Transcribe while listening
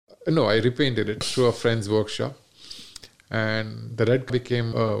No, I repainted it through a friend's workshop. And the red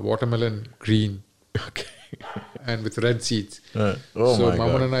became a watermelon green. Okay. And with red seeds. Oh so my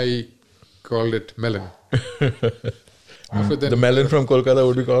Maman God. and I called it melon. After then, The melon from Kolkata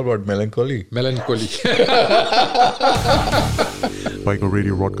would be called what? Melancholy? melancholy. Biker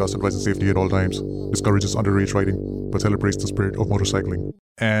Radio broadcast advises safety at all times, discourages underage riding, but celebrates the spirit of motorcycling.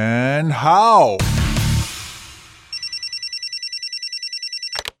 And how?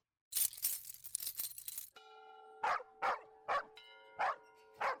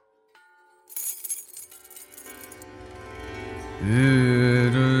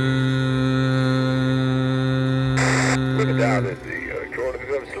 Put it down at the corner of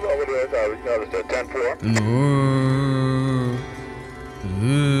the slow it. I noticed a 10-4.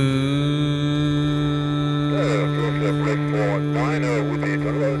 Break 4-9 with the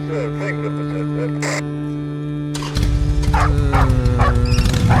thing that was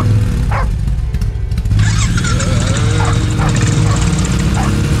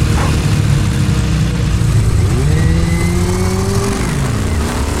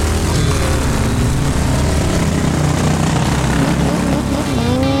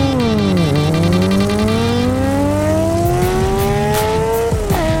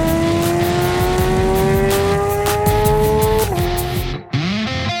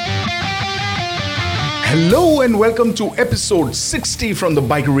Hello and welcome to episode 60 from the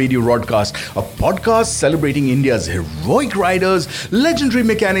Biker Radio Broadcast, a podcast celebrating India's heroic riders, legendary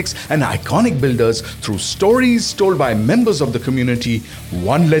mechanics, and iconic builders through stories told by members of the community,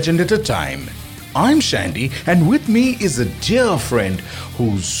 one legend at a time. I'm Shandy, and with me is a dear friend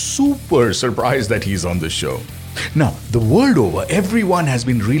who's super surprised that he's on the show. Now, the world over, everyone has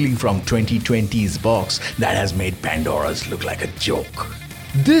been reeling from 2020's box that has made Pandora's look like a joke.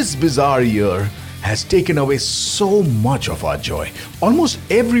 This bizarre year has taken away so much of our joy. Almost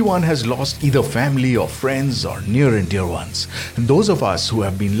everyone has lost either family or friends or near and dear ones. And those of us who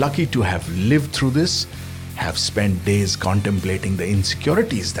have been lucky to have lived through this have spent days contemplating the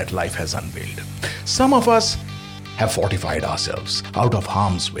insecurities that life has unveiled. Some of us have fortified ourselves out of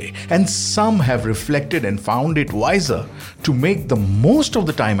harm's way, and some have reflected and found it wiser to make the most of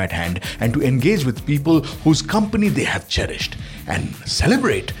the time at hand and to engage with people whose company they have cherished and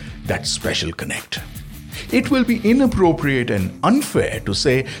celebrate that special connect. It will be inappropriate and unfair to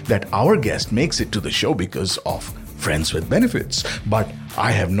say that our guest makes it to the show because of friends with benefits, but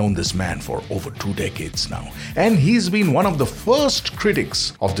I have known this man for over 2 decades now, and he's been one of the first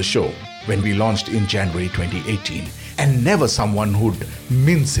critics of the show when we launched in January 2018, and never someone who'd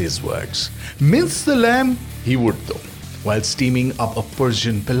mince his words. Mince the lamb, he would though, while steaming up a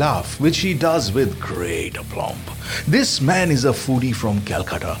Persian pilaf, which he does with great aplomb. This man is a foodie from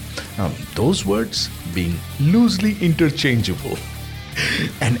Calcutta, those words being loosely interchangeable.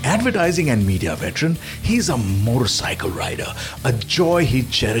 An advertising and media veteran, he's a motorcycle rider, a joy he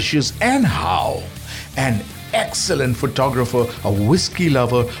cherishes and how. An excellent photographer, a whiskey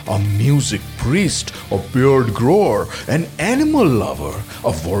lover, a music priest, a beard grower, an animal lover,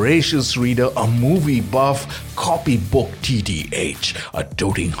 a voracious reader, a movie buff, copybook TTH, a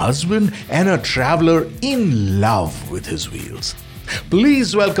doting husband, and a traveler in love with his wheels.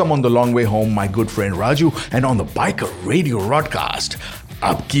 Please welcome on the long way home my good friend Raju, and on the Biker Radio broadcast,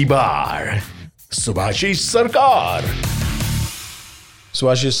 Ab Ki Baar, Subhashish Sarkar.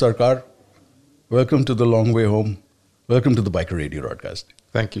 Subhashish Sarkar, welcome to the long way home. Welcome to the Biker Radio broadcast.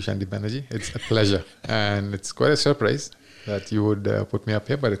 Thank you, Shandy Banerjee. It's a pleasure. And it's quite a surprise that you would put me up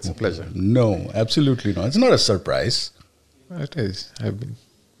here, but it's a pleasure. No, absolutely not. It's not a surprise. It is.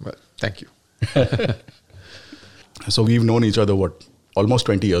 Well, thank you. So we've known each other, almost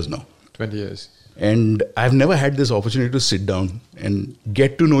 20 years now. 20 years. And I've never had this opportunity to sit down and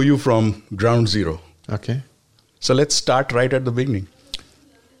get to know you from ground zero. Okay. So let's start right at the beginning.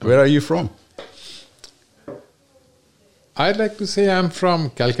 Where are you from? I'd like to say I'm from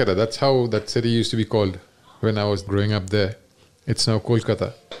Calcutta. That's how that city used to be called when I was growing up there. It's now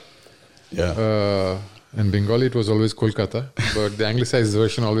Kolkata. Yeah. In Bengali, it was always Kolkata, but the anglicized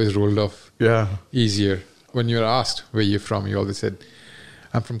version always rolled off easier. When you're asked where you're from, you always said,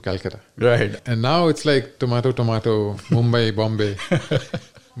 I'm from Calcutta. Right. And now it's like tomato, Mumbai, Bombay.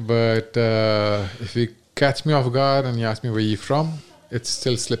 But if you catch me off guard and you ask me where you're from, it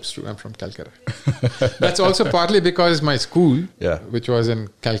still slips through. I'm from Calcutta. That's also partly because my school, which was in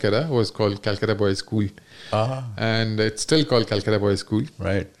Calcutta, was called Calcutta Boys School. And it's still called Calcutta Boys School.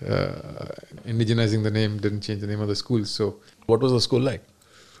 Right. Indigenizing the name didn't change the name of the school. So, what was the school like?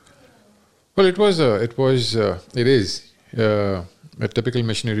 well, it is a typical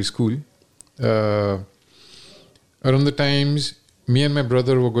missionary school. Around the times me and my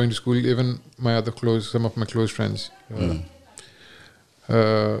brother were going to school. Even some of my close friends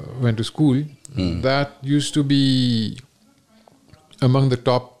went to school. That used to be among the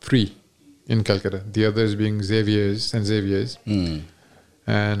top 3 in Calcutta. The others being St. Xavier's,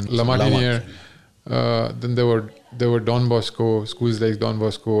 and La Martiniere. Then there were Don Bosco, schools like Don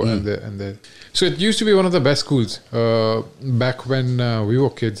Bosco, and the. So it used to be one of the best schools back when we were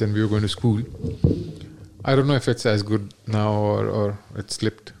kids and we were going to school. I don't know if it's as good now or it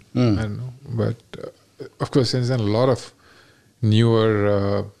slipped. I don't know. But of course, since then, a lot of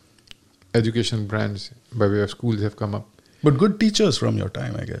newer education brands by way of schools have come up. But good teachers from your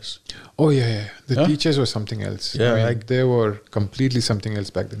time, I guess. Oh, yeah. The teachers were something else. Yeah, they were completely something else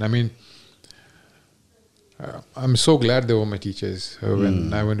back then. I mean, I'm so glad they were my teachers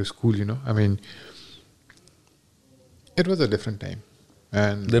when I went to school, I mean, it was a different time.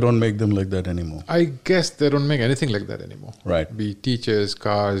 And they don't make them like that anymore. I guess they don't make anything like that anymore. Right. Be it teachers,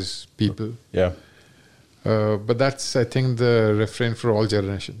 cars, people. Yeah. But that's, I think, the refrain for all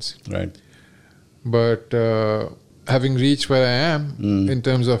generations. Right. But having reached where I am in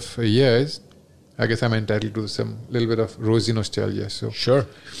terms of years, I guess I'm entitled to some little bit of rosy nostalgia. So Sure.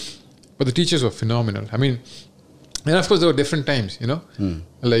 But the teachers were phenomenal. I mean, and of course there were different times,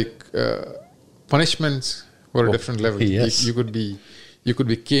 like punishments were a different level. Yes. You could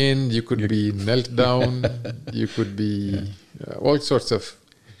be caned, you could be knelt down, you could be all sorts of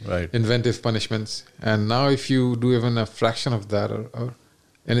inventive punishments. And now if you do even a fraction of that or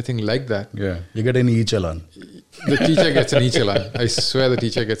anything like that, you get an e-challan. The teacher gets an e-challan. I swear the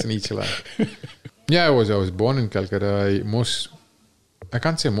teacher gets an e-challan. Yeah, I was born in Calcutta. I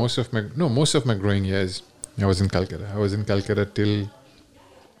can't say most of my growing years I was in Calcutta. I was in Calcutta till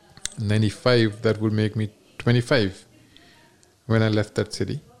 95. That would make me 25 when I left that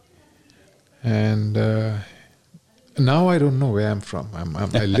city. And now I don't know where I'm from. I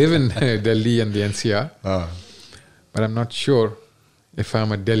live in Delhi and the NCR, but I'm not sure if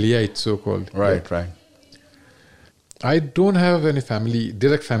I'm a Delhiite, so-called. Right. I don't have any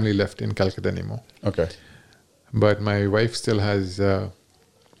direct family left in Calcutta anymore. Okay. But my wife still has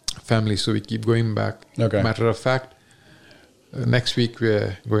family, so we keep going back. Okay. Matter of fact, next week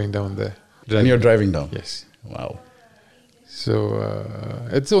we're going down there. And you're driving down? Yes. Wow. So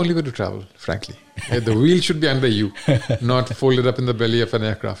it's the only way to travel, frankly. The wheel should be under you, not folded up in the belly of an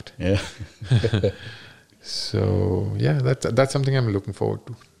aircraft. Yeah. So yeah, that's something I'm looking forward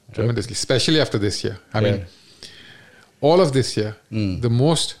to tremendously, especially after this year. I mean, all of this year, the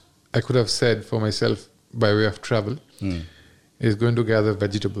most I could have said for myself by way of travel is going to gather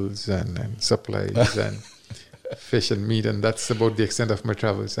vegetables and supplies and fish and meat, and that's about the extent of my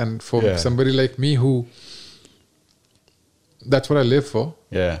travels. And for somebody like me who, that's what I live for,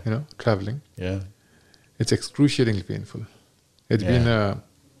 traveling. Yeah. It's excruciatingly painful. It's been a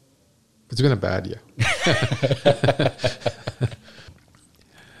bad year.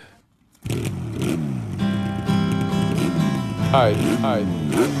 Hi,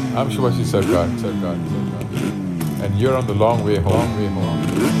 I'm Shubhashi Sarkar, and you're on the long way home.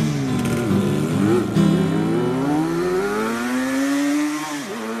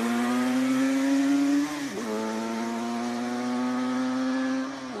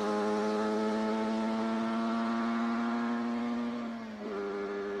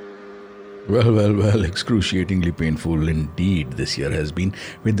 Well, excruciatingly painful indeed this year has been,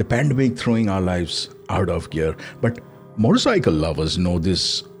 with the pandemic throwing our lives out of gear. But motorcycle lovers know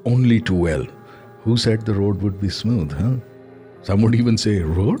this only too well. Who said the road would be smooth, huh? Some would even say,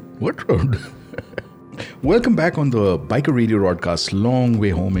 road? What road? Welcome back on the Biker Radio Broadcast Long Way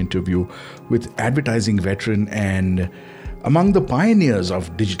Home interview with advertising veteran and among the pioneers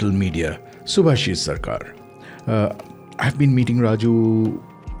of digital media, Shubhashi Sarkar. I've been meeting Raju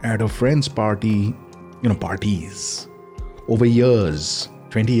at a friend's parties over years,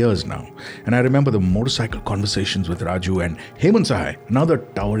 20 years now. And I remember the motorcycle conversations with Raju and Hemant Sahai, another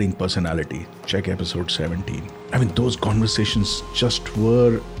towering personality. Check episode 17. I mean, those conversations just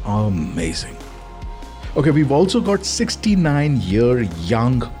were amazing. Okay, we've also got 69-year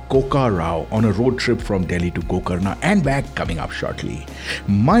young Koka Rao on a road trip from Delhi to Gokarna and back coming up shortly.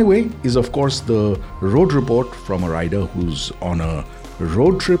 My way is, of course, the road report from a rider who's on a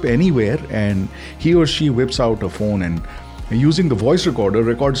road trip anywhere, and he or she whips out a phone and using the voice recorder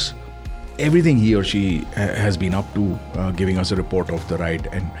records everything he or she has been up to, giving us a report of the ride,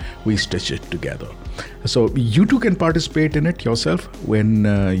 and we stitch it together. So you too can participate in it yourself when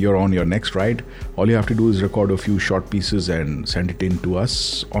you're on your next ride. All you have to do is record a few short pieces and send it in to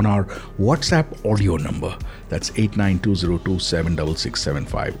us on our WhatsApp audio number. That's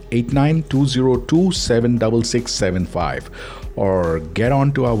 89202-76675. 89202-76675. or get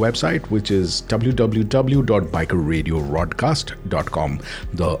on to our website, which is www.bikerradiorodcast.com.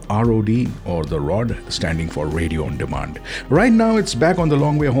 The ROD, or the ROD, standing for Radio on Demand. Right now, it's back on the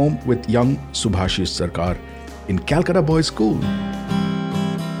long way home with young Subhashish Sarkar in Calcutta Boys School.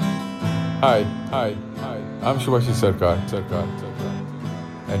 Hi. I'm Subhashish Sarkar.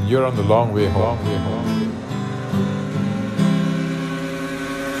 And you're on the long way home.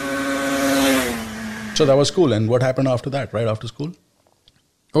 So that was school. And what happened after that, right after school?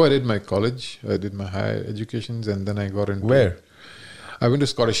 Oh, I did my college. I did my higher educations, and then I got into... Where? I went to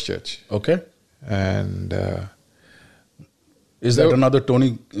Scottish Church. Okay. And... Is that another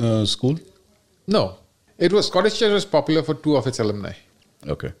Tony school? No. It was... Scottish Church was popular for two of its alumni.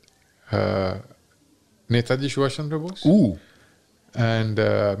 Okay. Netaji Subhash Chandra Bose. Ooh. And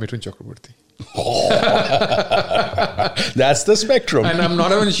Mithun Chakraborty. That's the spectrum. And I'm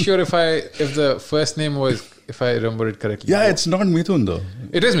not even sure if the first name was, if I remember it correctly. Yeah, it's not Mithun though.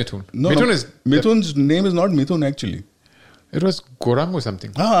 It is Mithun. No, Mithun's name is not Mithun actually. It was Gorang or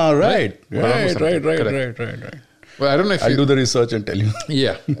something. Ah, right. Gorang or something. Right. Well, I don't know if I'll do the research and tell you.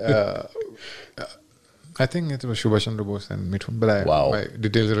 Yeah. I think it was Subhash Chandra Bose and Mithun, but my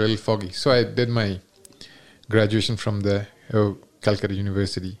details are a little foggy. So I did my graduation from the Calcutta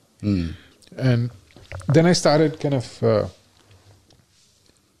University. And then I started kind of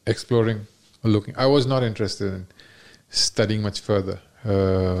exploring or looking. I was not interested in studying much further,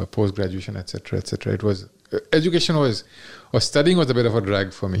 post-graduation, etc., etc. It was, education was, or studying was a bit of a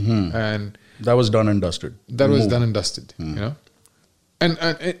drag for me. And that was done and dusted. That was done and dusted, you know. And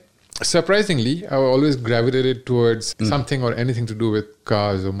surprisingly, I always gravitated towards something or anything to do with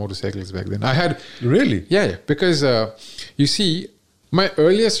cars or motorcycles back then. I had... Really? Yeah. Because, you see, my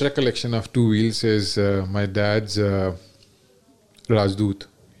earliest recollection of two wheels is my dad's Rajdoot.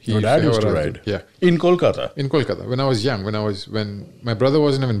 Your dad used to ride? Yeah. In Kolkata? In Kolkata. When I was young. When my brother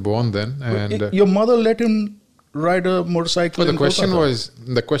wasn't even born then. And your mother let him ride a motorcycle in Kolkata?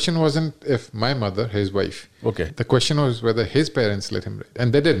 The question wasn't if my mother, his wife. Okay. The question was whether his parents let him ride.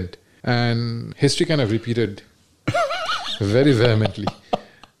 And they didn't. And history kind of repeated very vehemently.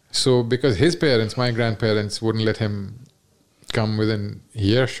 So because his parents, my grandparents, wouldn't let him come within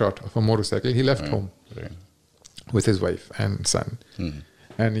earshot of a motorcycle, he left home with his wife and son.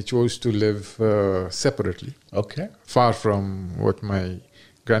 And he chose to live separately. Okay. Far from what my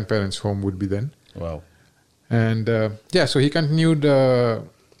grandparents' home would be then. Wow. And so he continued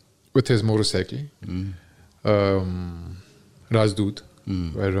with his motorcycle, Rajdoot,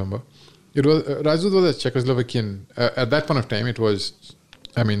 I remember. It was Rajdoot was a Czechoslovakian. At that point of time, it was,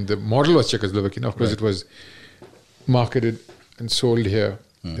 the model was Czechoslovakian. Of course, it was marketed and sold here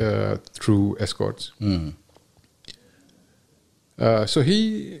through escorts. So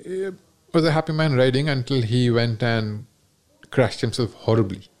he was a happy man riding until he went and crashed himself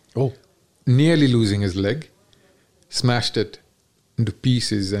horribly. Oh. Nearly losing his leg, smashed it into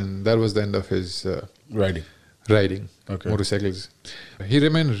pieces, and that was the end of his riding. Okay. Motorcycles. He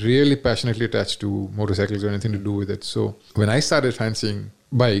remained really passionately attached to motorcycles or anything to do with it. So when I started fancying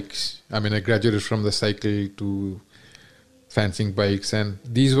bikes, I graduated from the cycle to fancying bikes, and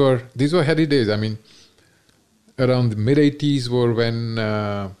these were heady days. Around the mid-80s were when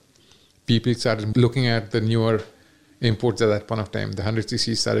people started looking at the newer imports at that point of time. The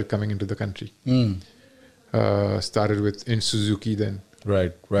 100cc started coming into the country. Started with in Suzuki then.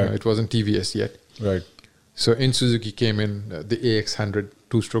 Right. It wasn't TVS yet. Right. So in Suzuki came in the AX100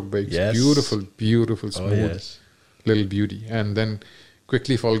 two-stroke bikes. Yes. Beautiful, smooth, little beauty. And then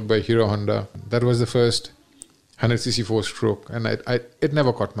quickly followed by Hero Honda. That was the first 100cc four-stroke, and it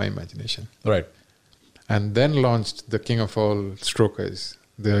never caught my imagination. Right. And then launched the king of all strokers,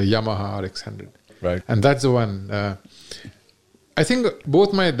 the Yamaha RX100. Right. And that's the one. I think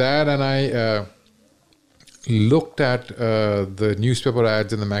both my dad and I looked at the newspaper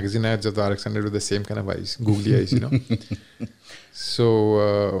ads and the magazine ads of the RX100 with the same kind of eyes, googly eyes,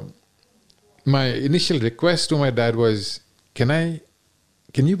 So my initial request to my dad was, will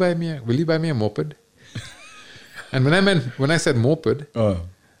you buy me a moped? And when I said moped,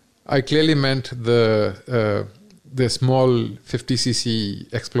 I clearly meant the small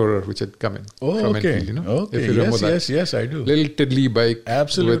 50cc Explorer which had come in from Enfield, Okay. If you remember that. Yes, I do. Little tiddly bike.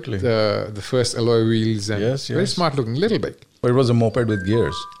 Absolutely. With the first alloy wheels and very smart looking little bike. But it was a moped with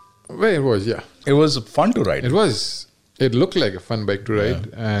gears. Well, it was, yeah. It was fun to ride. It was. It looked like a fun bike to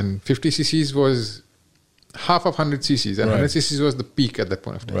ride. And 50cc's was half of 100cc's. And 100cc's was the peak at that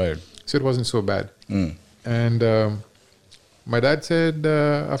point of time. Right. So it wasn't so bad. And my dad said,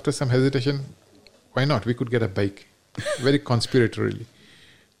 after some hesitation, why not? We could get a bike. Very conspiratorially.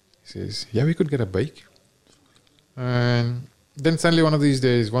 He says, yeah, we could get a bike. And Then suddenly one of those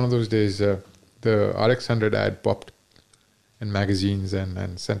days, the RX-100 ad popped in magazines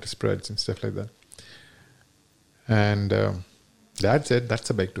and center spreads and stuff like that. And Dad said, that's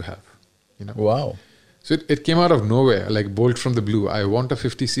a bike to have. Wow. So it came out of nowhere, like bolt from the blue. I want a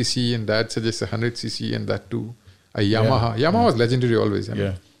 50cc, and Dad suggests a 100cc, and that too, a Yamaha. Yamaha was legendary always. I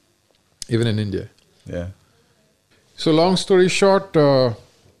mean, even in India. Yeah. So long story short,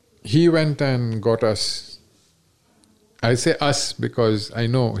 he went and got us. I say us because I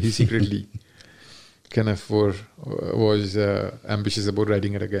know he secretly was ambitious about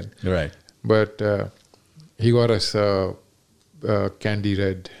riding it again. Right. But he got us candy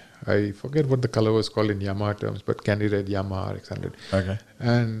red. I forget what the color was called in Yamaha terms, but candy red Yamaha RX-100. Okay.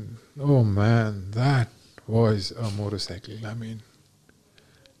 And oh man, that was a motorcycle. I mean,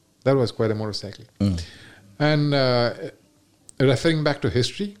 that was quite a motorcycle. And referring back to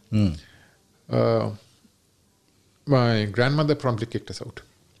history, my grandmother promptly kicked us out.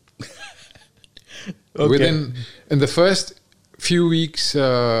 Okay. In the first few weeks,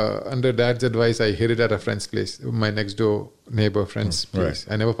 under Dad's advice, I hid it at a friend's place, my next door neighbor friend's place.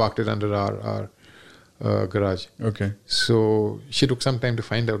 I never parked it under our garage. Okay. So she took some time to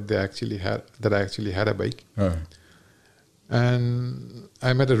find out that I actually had a bike. And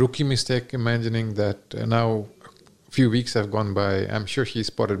I made a rookie mistake imagining that now a few weeks have gone by. I'm sure she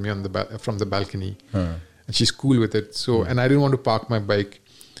spotted me from the balcony and she's cool with it. So, and I didn't want to park my bike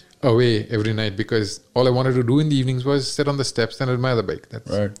away every night because all I wanted to do in the evenings was sit on the steps and admire the bike. That's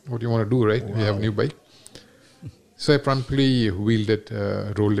what you want to do, right? Wow. You have a new bike. So I promptly wheeled it,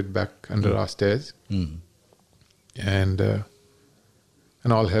 rolled it back under our stairs, and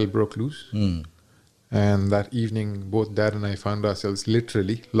all hell broke loose. And that evening, both Dad and I found ourselves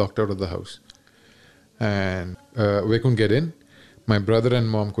literally locked out of the house. And we couldn't get in. My brother and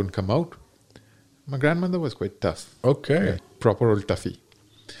mom couldn't come out. My grandmother was quite tough. Okay. Yeah, proper old toughie.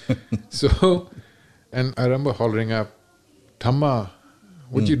 So, and I remember hollering up, Thamma,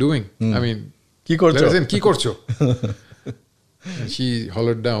 what you doing? I mean, Ki korcho? Ki korcho? And she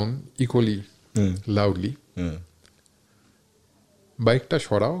hollered down equally loudly, Bike ta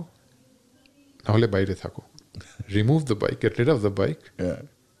shorao, nahole baire thako. Remove the bike, get rid of the bike,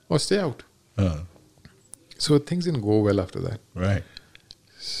 or stay out. So things didn't go well after that. Right.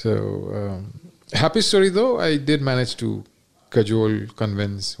 So, happy story though, I did manage to cajole,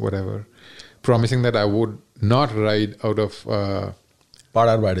 convince, whatever, promising that I would not ride out of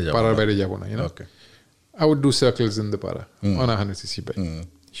Parar baide Jabona, you know. Okay. I would do circles in the Para on a 100cc bike.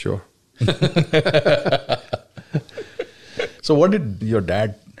 Sure. So what did your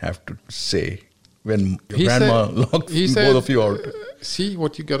dad have to say when your He grandma said- locked he both said, of you out? See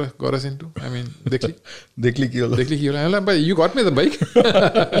what you got us into? I mean, dekli. Dekli ki hola. Dekli ki hola. I'm like, but you got me the bike.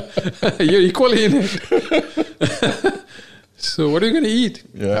 You're equally in it. So what are you going to eat?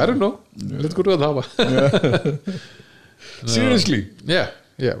 Yeah. I don't know. Let's go to a dhaba. Seriously? Yeah.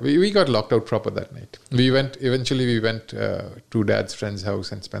 We got locked out proper that night. Eventually we went to Dad's friend's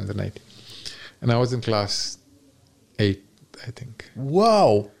house and spent the night. And I was in class 8, I think.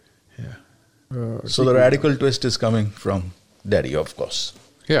 Wow. Yeah. So the radical twist is coming from Daddy, of course.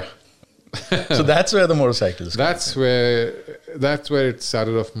 Yeah. So that's where the motorcycles come. That's where it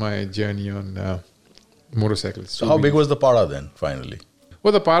started off my journey on motorcycles. So how big was the Para then, finally?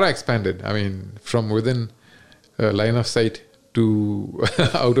 Well, the Para expanded. I mean, from within line of sight to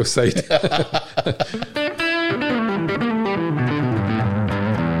out of sight.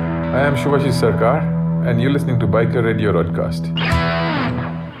 I am Shubhashish Sarkar, and you're listening to Biker Radio Broadcast.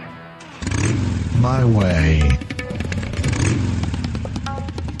 My way.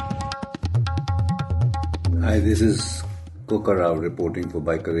 Hi, this is Koka Rao reporting for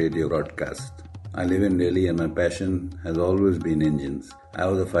Biker Radio Broadcast. I live in Delhi and my passion has always been engines. I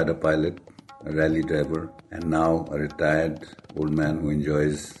was a fighter pilot, a rally driver, and now a retired old man who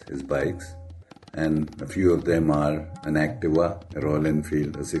enjoys his bikes. And a few of them are an Activa, a Royal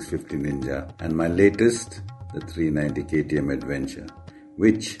Enfield, a 650 Ninja, and my latest, the 390 KTM Adventure,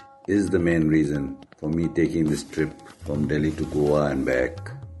 which is the main reason for me taking this trip from Delhi to Goa and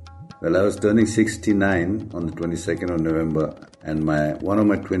back. Well, I was turning 69 on the 22nd of November, and one of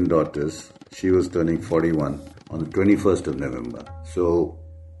my twin daughters, she was turning 41 on the 21st of November. So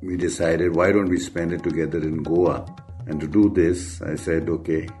we decided, why don't we spend it together in Goa? And to do this, I said,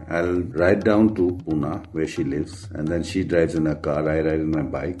 okay, I'll ride down to Pune, where she lives, and then she drives in her car, I ride in my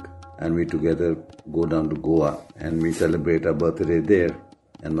bike, and we together go down to Goa, and we celebrate our birthday there.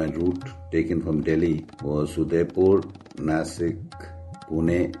 And my route taken from Delhi was Udaipur, Nasik,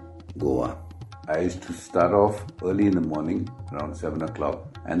 Pune, Goa. I used to start off early in the morning, around 7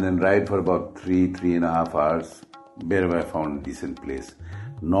 o'clock, and then ride for about 3.5 hours wherever I found a decent place.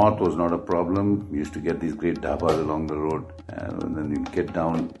 North was not a problem. We used to get these great dhabas along the road. And then you get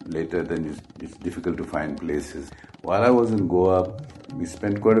down later, then it's difficult to find places. While I was in Goa, we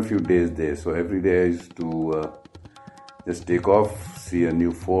spent quite a few days there. So every day I used to just take off, see a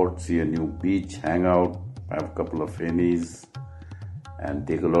new fort, see a new beach, hang out, have a couple of Hennies, and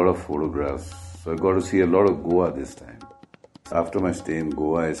take a lot of photographs. So I got to see a lot of Goa this time. After my stay in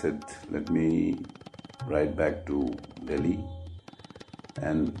Goa, I said, let me ride back to Delhi.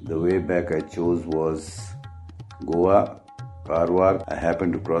 And the way back I chose was Goa, Karwar. I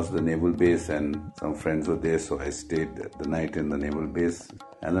happened to cross the naval base and some friends were there, so I stayed the night in the naval base.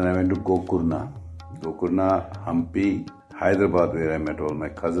 And then I went to Gokurna, Hampi, Hyderabad, where I met all my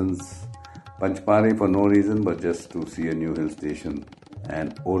cousins. Panchmari for no reason, but just to see a new hill station.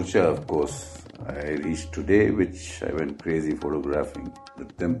 And Orcha, of course, I reached today, which I went crazy photographing. The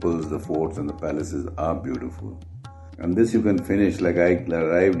temples, the forts and the palaces are beautiful. And this you can finish, like I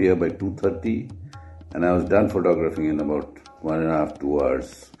arrived here by 2:30 and I was done photographing in about 1.5 to 2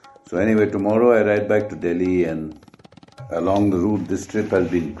 hours. So anyway, tomorrow I ride back to Delhi, and along the route this trip has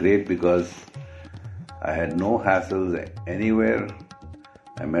been great because I had no hassles anywhere.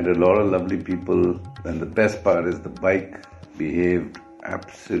 I met a lot of lovely people, and the best part is the bike behaved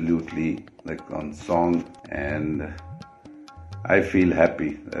absolutely like on song, and I feel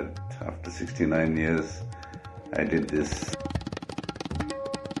happy that after 69 years I did this.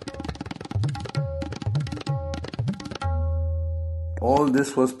 All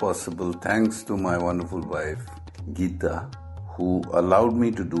this was possible thanks to my wonderful wife, Geeta, who allowed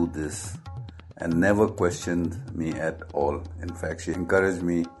me to do this and never questioned me at all. In fact, she encouraged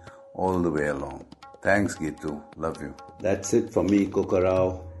me all the way along. Thanks, Geetu. Love you. That's it for me,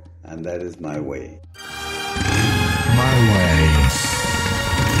 Kokarao, and that is my way. My way.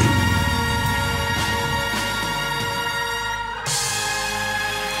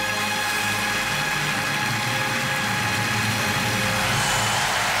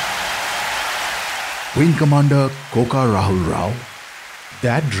 Wing Commander Koka Rahul Rao,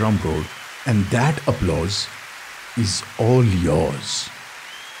 that drum roll and that applause is all yours.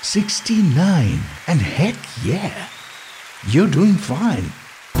 69, and heck yeah, you're doing fine.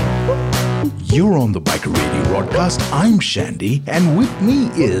 You're on the Biker Radio broadcast. I'm Shandy, and with me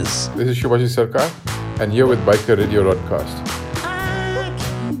is... This is Shubhashi Sarkar, and you're with Biker Radio Broadcast. I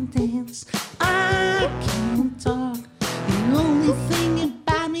can't dance, I can't talk. The only thing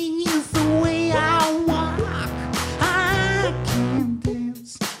about me is the way I walk. I can't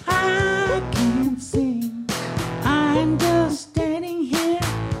dance, I can't sing. I'm just standing here.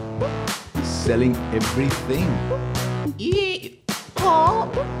 selling everything.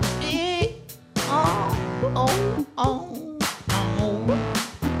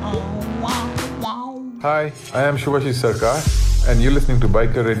 Hi, I am Shubhashi Sarkar, and you're listening to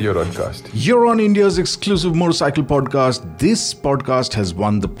Biker Radio Broadcast. You're on India's exclusive motorcycle podcast. This podcast has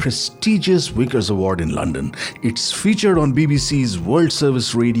won the prestigious Vickers Award in London. It's featured on BBC's World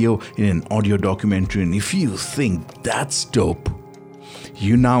Service Radio in an audio documentary, and if you think that's dope,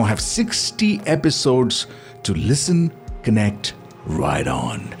 you now have 60 episodes to listen, connect, ride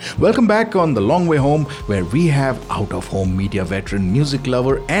on. Welcome back on The Long Way Home, where we have out-of-home media veteran, music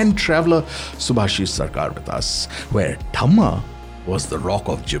lover and traveler Shubhashi Sarkar with us, where Thamma was the Rock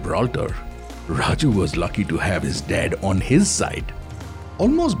of Gibraltar. Raju was lucky to have his dad on his side.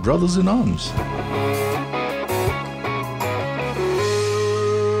 Almost brothers in arms.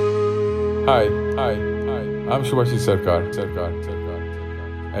 Hi, I'm Shubhashi Sarkar,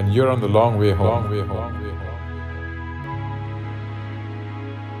 and you're on The Long Way Home.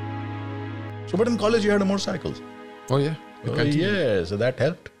 So, but in college you had a motorcycle. Oh yeah. Yeah, so that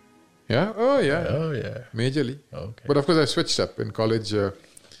helped. Yeah. Oh yeah. Oh yeah. Majorly. Okay. But of course I switched up in college. I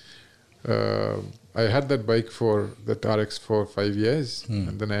had that bike for the RX for 5 years,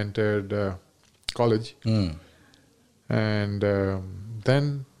 and then I entered college, and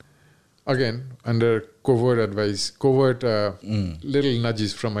then again under covert little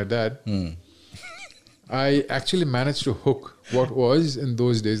nudges from my dad. I actually managed to hook what was in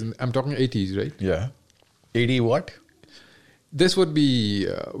those days, and I'm talking 80s, right? Yeah. 80 what? This would be,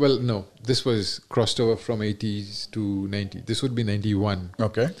 this was crossed over from 80s to 90. This would be 91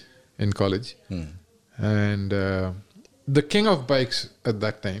 Okay. in college. And the king of bikes at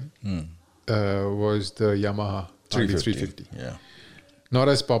that time was the Yamaha RD350. Yeah. Not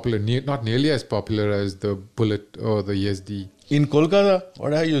as popular, not nearly as popular as the Bullet or the ESD. In Kolkata?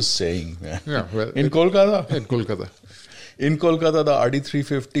 What are you saying? Yeah, well, In Kolkata? In Kolkata. In Kolkata, the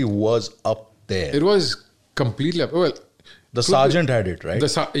RD350 was up there. It was completely up. Well, The sergeant had it, right?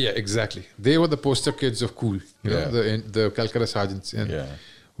 Yeah, exactly. They were the poster kids of cool. You know, the Calcutta sergeants in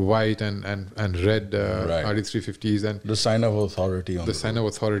white and red RD350s and the sign of authority on the sign of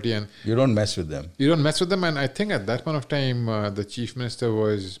authority, and you don't mess with them. You don't mess with them. And I think at that point of time, the chief minister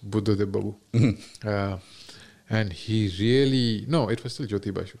was Buddhadev Babu, and he really it was still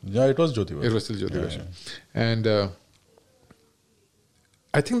Jyoti Basu. Yeah, it was Jyoti Basu. It was still Jyoti Basu, and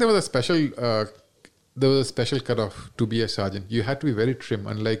I think there was a special cutoff to be a sergeant. You had to be very trim,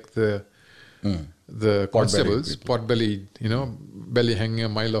 unlike the constables, pot-bellied, belly hanging a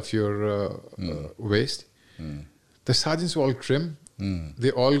mile off your waist. The sergeants were all trim.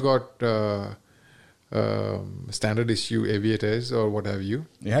 They all got standard issue aviators or what have you.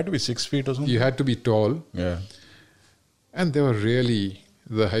 You had to be 6 feet or something. You had to be tall. Yeah. And they were really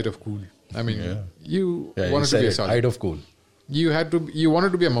the height of cool. I mean, you wanted to be a sergeant. Height of cool. You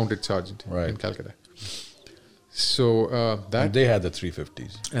wanted to be a mounted sergeant in Calcutta. So and they had the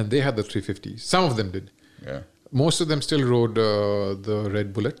 350s. And they had the 350s. Some of them did. Yeah. Most of them still rode the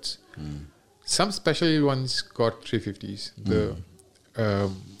red bullets. Some special ones got 350s.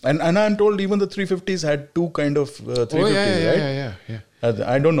 And I'm told even the 350s had two kind of 350s, right? Yeah.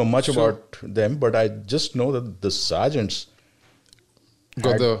 I don't know much about them, but I just know that the sergeants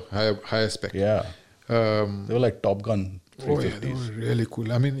got the higher spec. Yeah. They were like Top Gun 350s. Oh yeah, they were really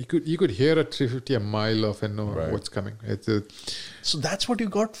cool. I mean, you could hear a 350 a mile off and know what's coming. So that's what you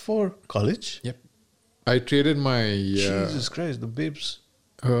got for college? Yep. I traded my... Jesus Christ, the babes.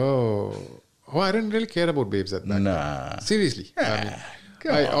 Oh, I didn't really care about babes at that time. Nah. Seriously.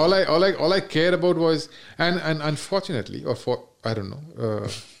 All I cared about was... And unfortunately, I don't know.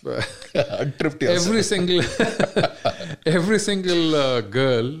 Every single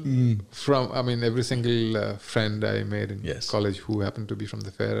girl every single friend I made in college who happened to be from the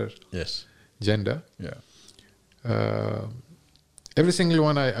fairer gender. Yeah. Every single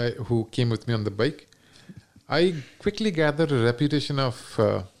one who came with me on the bike, I quickly gathered a reputation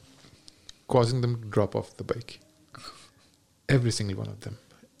of causing them to drop off the bike. Every single one of them.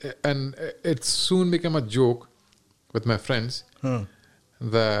 And it soon became a joke with my friends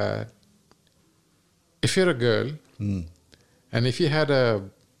that if you're a girl and if you had a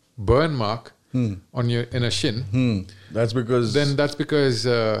burn mark on your in a shin, that's because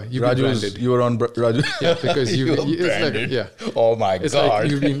you've been branded. You were on Raju. Yeah, because branded. It's like, oh my it's God,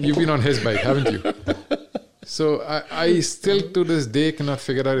 like you've been on his bike, haven't you? So I still to this day cannot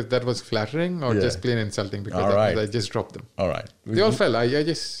figure out if that was flattering or just plain insulting, because I just dropped them. All right. They all fell. I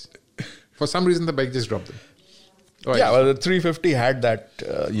just, for some reason, the bike just dropped them. Well, the 350 had that,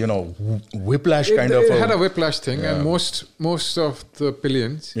 whiplash kind of. It had a whiplash thing, and most of the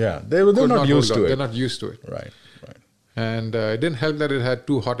pillions. Yeah, they're not used to it. They're not used to it. Right. And it didn't help that it had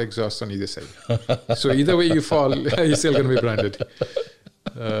two hot exhausts on either side. So either way you fall, you're still going to be branded.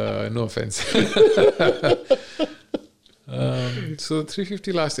 No offense. So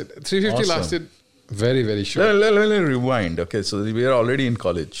 350 lasted. 350 lasted very, very short. Let me rewind. Okay, so we are already in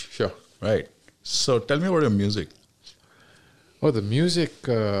college. Sure. Right. So tell me about your music. Oh, the music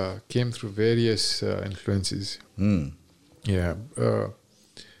came through various influences. Yeah.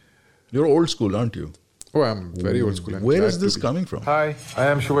 You're old school, aren't you? Oh, I'm very old school. Where is this coming from? Hi, I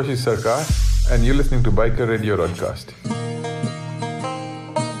am Shubhashish Sarkar, and you're listening to Biker Radio Broadcast.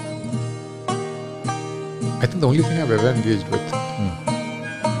 I think the only thing I've ever engaged with,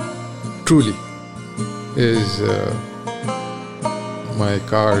 truly, is my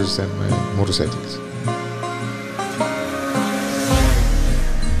cars and my motorcycles.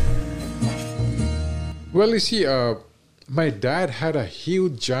 Well, you see, my dad had a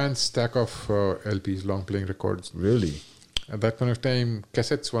huge giant stack of LPs, long playing records. Really? At that point of time,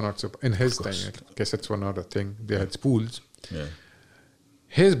 cassettes were not so... In his time, cassettes were not a thing. They had spools. Yeah.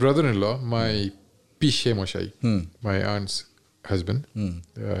 His brother-in-law, my Pishe Moshai, my aunt's husband,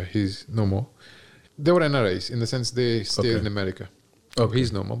 he's no more. They were NRIs, in the sense they stayed in America. Okay.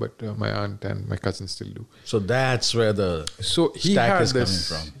 He's no more, but my aunt and my cousins still do. So that's where the stack is coming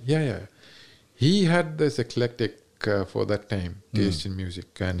from. Yeah. He had this eclectic, for that time, taste in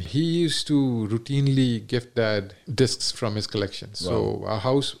music. And he used to routinely gift Dad discs from his collection. So our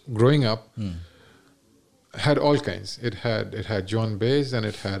house, growing up, had all kinds. It had John Baez, and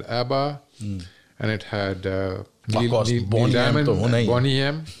it had ABBA, and it had Neil Diamond, Boney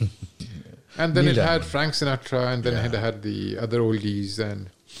M. And then it had Frank Sinatra, and then it had the other oldies,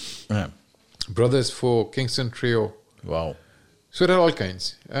 and Brothers Four, Kingston Trio. Wow. So it had all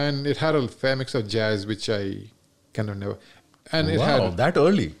kinds. And it had a fair mix of jazz, which I kind of never... And it had... that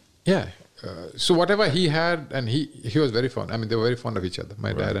early? Yeah. So whatever he had, and he was very fond. I mean, they were very fond of each other,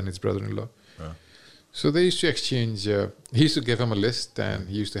 my dad and his brother-in-law. So they used to exchange. He used to give him a list, and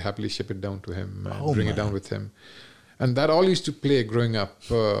he used to happily ship it down to him and bring it down with him. And that all used to play growing up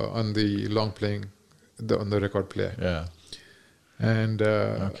on the long playing, on the record player. Yeah. And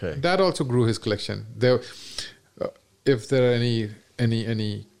that also grew his collection. There, if there are any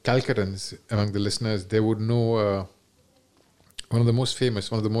Calcuttans among the listeners, they would know one of the most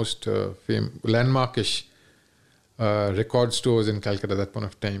landmarkish record stores in Calcutta at that point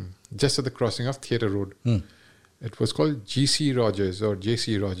of time, just at the crossing of Theatre Road. It was called G.C. Rogers or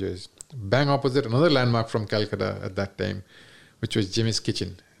J.C. Rogers. Bang opposite another landmark from Calcutta at that time, which was Jimmy's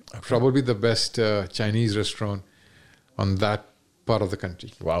Kitchen. Probably the best Chinese restaurant on that part of the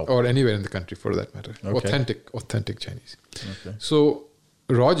country. Wow. Or anywhere in the country for that matter. Okay. Authentic Chinese. Okay. So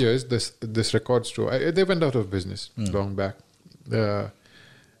Rogers, this record store, they went out of business long back. That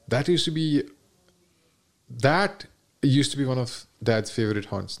used to be one of Dad's favorite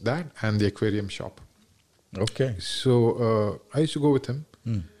haunts. That and the aquarium shop. Okay. So I used to go with him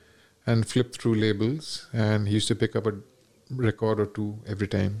and flip through labels, and he used to pick up a record or two every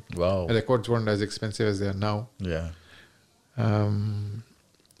time. Wow. And records weren't as expensive as they are now. Yeah.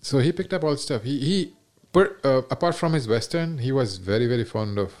 So he picked up all stuff. Apart from his Western, he was very, very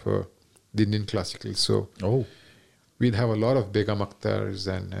fond of the Indian classical. So we'd have a lot of Begum Akhtars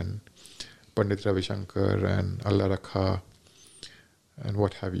and Pandit Ravi Shankar and Allah Rakha and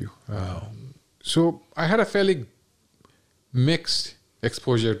what have you. So I had a fairly mixed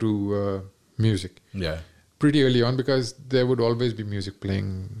exposure to music. Yeah. Pretty early on, because there would always be music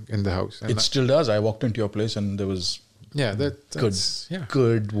playing in the house. And It still does. I walked into your place and there was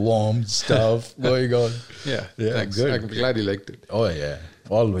good warm stuff going on. Yeah, thanks. Good. I'm glad you liked it. Oh yeah,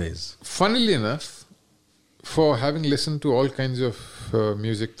 always. Funnily enough, for having listened to all kinds of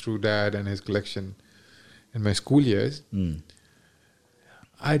music through Dad and his collection in my school years,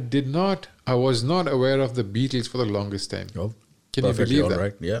 I was not aware of the Beatles for the longest time. Oh, can you believe that?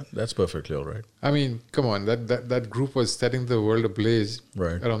 Right. Yeah, that's perfectly all right. I mean, come on, that group was setting the world ablaze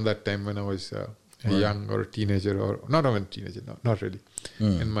Right. around that time when I was a young or a teenager, or not even a teenager, no, not really.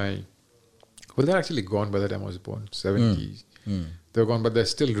 They're actually gone by the time I was born, 70s. They were gone, but they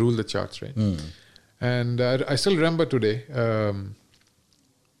still rule the charts, right? And I still remember today, when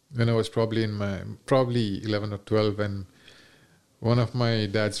I was probably 11 or 12, and one of my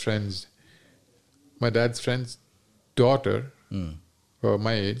dad's friends' daughter,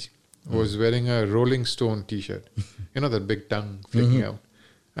 my age, was wearing a Rolling Stone t-shirt. You know, that big tongue flicking out.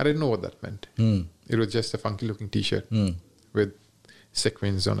 I didn't know what that meant. It was just a funky looking t-shirt with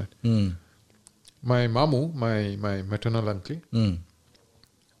sequins on it. My mamu, my maternal uncle,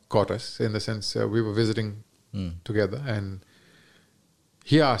 caught us, in the sense we were visiting together, and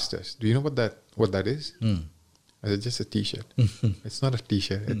he asked us, "Do you know what that is?" I said, "Just a t-shirt." It's not a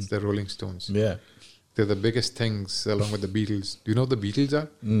t-shirt, it's the Rolling Stones. Yeah. They're the biggest things along with the Beatles. Do you know what the Beatles are?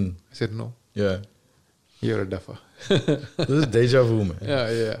 I said, "No." Yeah. You're a duffer. This is deja vu, man.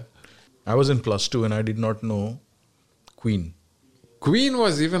 Yeah. I was in +2 and I did not know Queen. Queen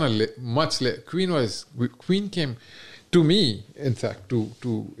was even much late. Queen came to me, in fact,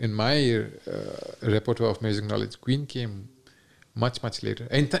 in my repertoire of music knowledge. Queen came much later.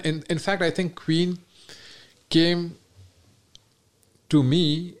 In fact, I think Queen came to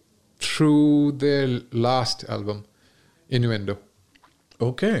me through their last album, Innuendo.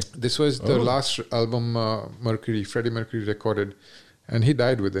 Okay. This was the last album Freddie Mercury recorded, and he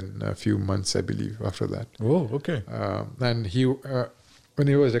died within a few months, I believe, after that. Oh, okay. And he, when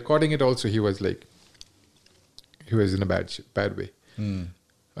he was recording it, also he was in a bad way. No,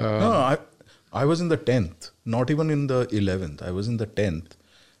 I was in the 10th, not even in the 11th. I was in the 10th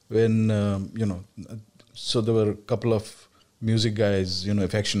when so there were a couple of music guys,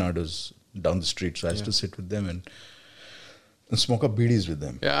 aficionados down the street. So I used to sit with them and smoke up bidis with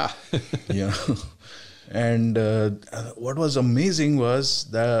them. Yeah. And what was amazing was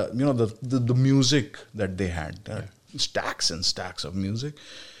the music that they had, stacks and stacks of music,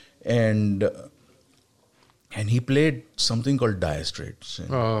 and he played something called Dire Straits.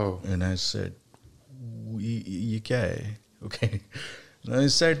 And I said, "Ye kya hai?" Okay. And I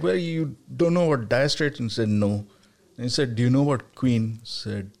said, "Well, you don't know what Dire Straits?" And he said, "No." And he said, "Do you know what Queen?" I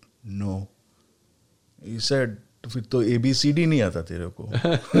said, "No." He said, "फिर तो ABCD नहीं आता तेरे को."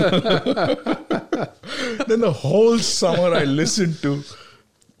 Then the whole summer I listened to.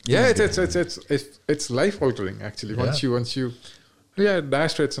 Yeah, it's life altering actually. Once you Dire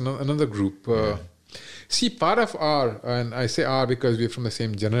Straits, another group. See, part of and I say our because we're from the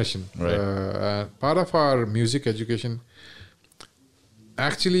same generation. Right. Part of our music education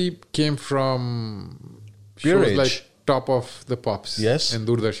actually came from Pure shows age. like Top of the Pops. Yes. And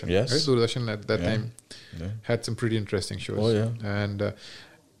Doordarshan. Yes. Right? Doordarshan at that time had some pretty interesting shows. Oh, yeah. And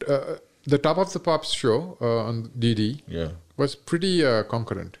the Top of the Pops show on DD was pretty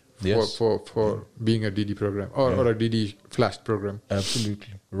concurrent Yes. for being a DD program or a DD flash program.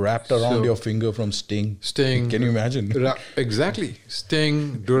 Absolutely. Wrapped around your finger from Sting. Sting. Can you imagine? Exactly.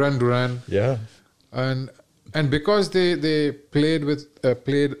 Sting, Duran. Yeah. And because they played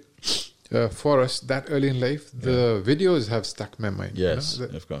for us that early in life, the videos have stuck in my mind. Yes, you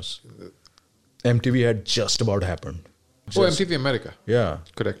know? of course. MTV had just about happened. MTV America. Yeah.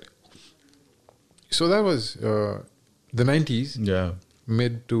 Correct. So that was the 90s. Yeah.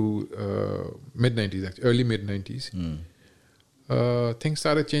 Mid 90s, actually, early mid 90s. Things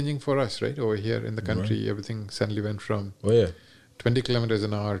started changing for us, right? Over here in the country, everything suddenly went from 20 kilometers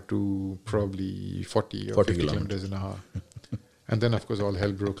an hour to probably 40 or 50 kilometers an hour. And then, of course, all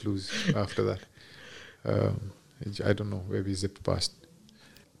hell broke loose after that. I don't know where we zipped past.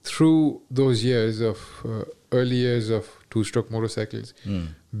 Through those years of, early years of two-stroke motorcycles,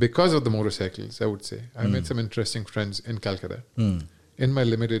 because of the motorcycles, I would say, I made some interesting friends in Calcutta. In my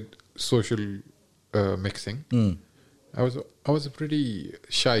limited social mixing, I was a pretty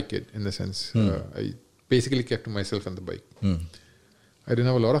shy kid in the sense. I basically kept to myself on the bike. I didn't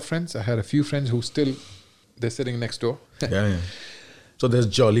have a lot of friends. I had a few friends who still, they're sitting next door. So there's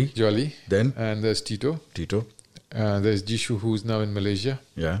Jolly. Then? And there's Tito. There's Jishu, who's now in Malaysia.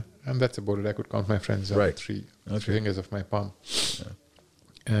 Yeah. And that's about it. I could count my friends on three fingers of my palm.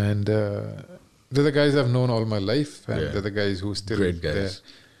 And they're the guys I've known all my life, and they're the guys who still great guys.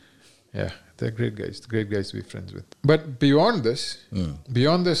 There. Yeah, they're great guys to be friends with. But beyond this,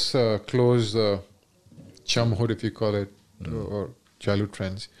 close chumhood, if you call it, or childhood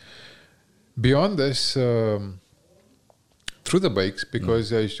friends, beyond this, through the bikes,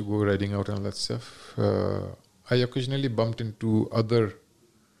 because I used to go riding out and all that stuff, I occasionally bumped into other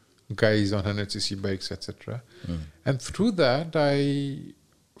guys on 100cc bikes, etc. And through that,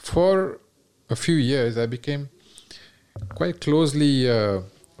 for a few years, I became quite closely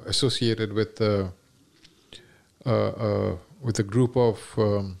associated with a group of,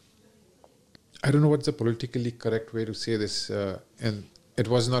 I don't know what's the politically correct way to say this, and it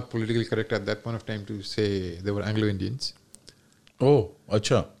was not politically correct at that point of time to say they were Anglo-Indians. Oh,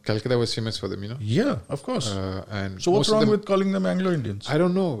 acha. Calcutta was famous for them, you know? Yeah, of course. And so what's wrong with calling them Anglo-Indians? I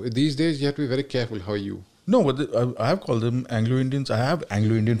don't know. These days, you have to be very careful how you... No, but I have called them Anglo-Indians. I have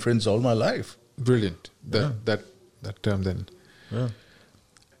Anglo-Indian friends all my life. Brilliant. That term then. Yeah.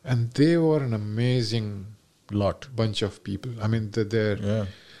 And they were an amazing bunch of people. I mean, their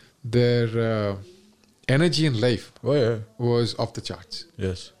energy in life was off the charts.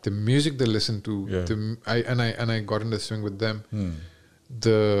 Yes. The music they listened to, I got in the swing with them.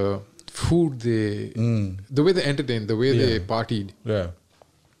 The food the way they entertained, the way they partied. Yeah.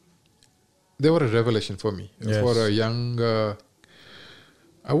 They were a revelation for me. Yes. For a young,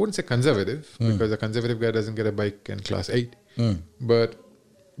 I wouldn't say conservative, because a conservative guy doesn't get a bike in class 8. But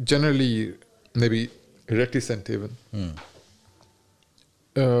generally, maybe reticent even.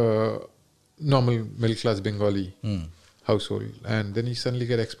 Normal middle class Bengali household. And then you suddenly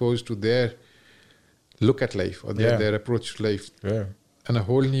get exposed to their look at life or their approach to life. Yeah. And a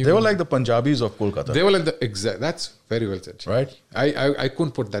whole new... They were like the Punjabis of Kolkata. They were like the exact... That's very well said. Right? I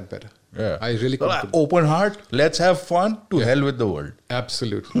couldn't put that better. Yeah. I really couldn't. Open heart, let's have fun, to hell with the world.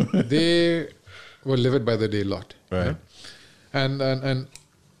 Absolutely. They were livid by the day a lot. Right. And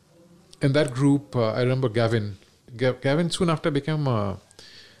in that group, I remember Gavin. Gavin soon after became a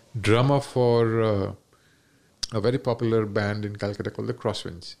drummer for a very popular band in Calcutta called the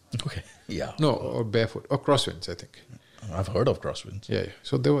Crosswinds. Okay. Yeah. No, or Barefoot. Or Crosswinds, I think. I've heard of Crosswinds. Yeah.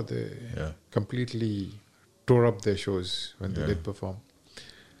 So they completely tore up their shows when they did perform.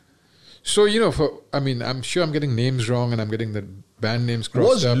 So, I'm sure I'm getting names wrong and I'm getting the band names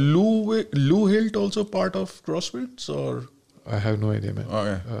crossed up. Was Lou Hilt also part of Crosswinds, or? I have no idea, man.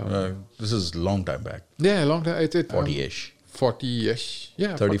 Okay. This is a long time back. Yeah, a long time. 40-ish. 40-ish.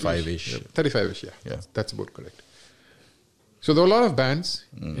 Yeah. 35-ish. 35-ish, yeah. That's about correct. So there were a lot of bands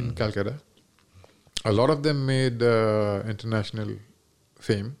in Calcutta. A lot of them made international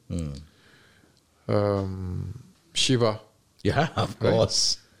fame. Shiva. Yeah, of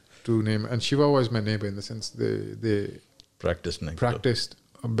course. To name, and Shiva was my neighbor in the sense they practiced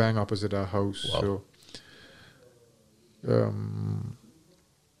a bang opposite our house. Wow.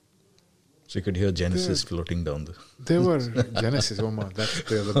 So you could hear Genesis floating down the... They were Genesis, that's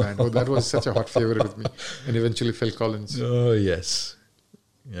the other band. Oh, that was such a hot favorite with me. And eventually Phil Collins. Oh, yes.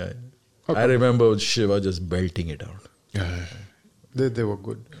 Yeah. I remember Shiva just belting it out. Yeah. They were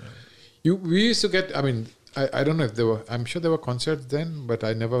good. We used to get, I don't know if there were, I'm sure there were concerts then, but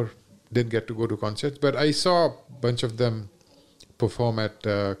I never didn't get to go to concerts, but I saw a bunch of them perform at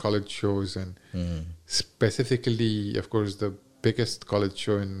college shows, and specifically, of course, the biggest college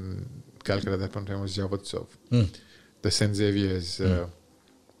show in Calcutta at that point in time was Javotsov, the St. Xavier's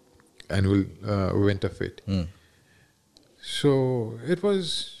annual winter fete. So it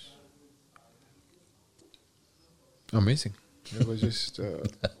was amazing. It was just to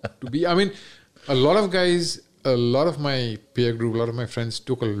be. I mean, a lot of guys, a lot of my peer group, a lot of my friends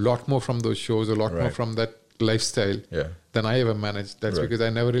took a lot more from those shows, a lot more from that lifestyle than I ever managed. That's because I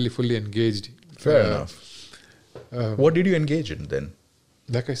never really fully engaged. Fair enough. What did you engage in then?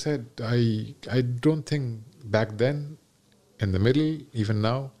 Like I said, I don't think back then, in the middle, even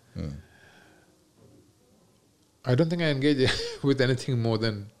now, I don't think I engaged with anything more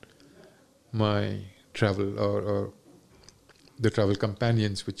than my travel or the travel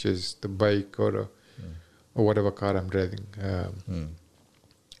companions, which is the bike or whatever car I'm driving.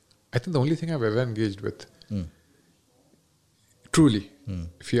 I think the only thing I've ever engaged with, truly,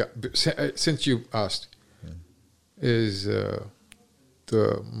 if you, since you asked, is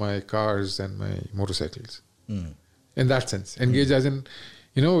my cars and my motorcycles. In that sense, engage as in,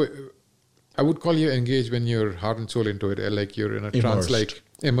 I would call you engaged when you're heart and soul into it, like you're in a trance, like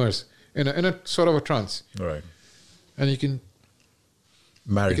immerse in a sort of a trance, right? And you can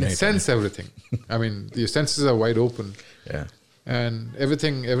marinate, sense everything. I mean, your senses are wide open, and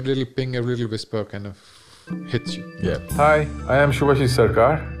everything, every little ping, every little whisper kind of hits you. Hi, I am Shubhashish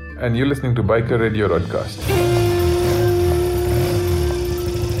Sarkar, and you're listening to Biker Radio Broadcast.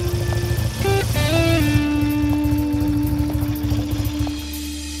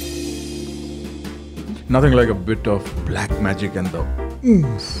 Nothing like a bit of black magic and the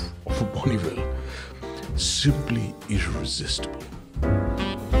oomph of a Bonneville. Simply irresistible.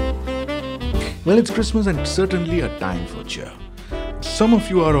 Well, it's Christmas and certainly a time for cheer. Some of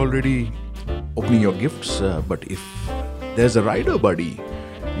you are already opening your gifts, but if there's a rider buddy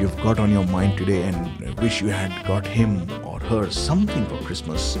you've got on your mind today and wish you had got him or her something for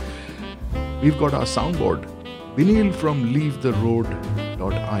Christmas, we've got our soundboard, Vinil from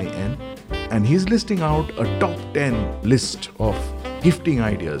leavetheroad.in, and he's listing out a top 10 list of gifting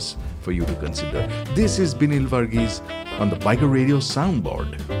ideas for you to consider. This is Binil Varghese on the Biker Radio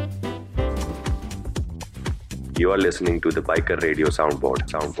Soundboard. You are listening to the Biker Radio Soundboard.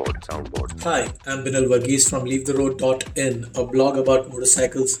 Hi, I'm Binil Varghese from leavetheroad.in, a blog about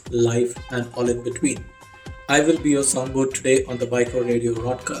motorcycles, life, and all in between. I will be your soundboard today on the Biker Radio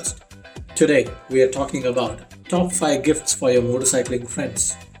broadcast. Today, we are talking about top 5 gifts for your motorcycling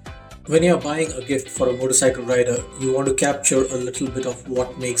friends. When you're buying a gift for a motorcycle rider, you want to capture a little bit of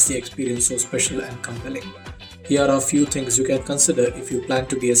what makes the experience so special and compelling. Here are a few things you can consider if you plan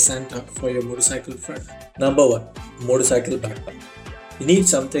to be a Santa for your motorcycle friend. Number 1. Motorcycle backpack. You need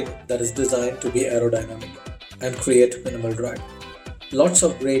something that is designed to be aerodynamic and create minimal drag. Lots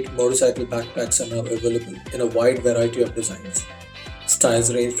of great motorcycle backpacks are now available in a wide variety of designs.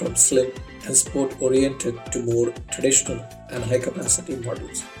 Styles range from slim and sport-oriented to more traditional and high-capacity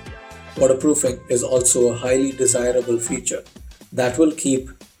models. Waterproofing is also a highly desirable feature that will keep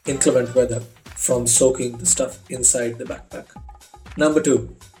inclement weather from soaking the stuff inside the backpack. Number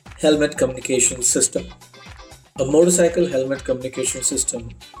 2. Helmet communication system. A motorcycle helmet communication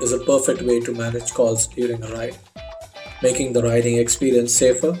system is a perfect way to manage calls during a ride, making the riding experience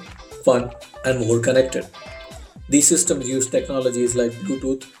safer, fun, and more connected. These systems use technologies like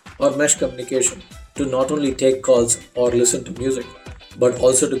Bluetooth or mesh communication to not only take calls or listen to music, but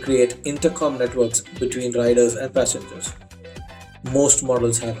also to create intercom networks between riders and passengers. Most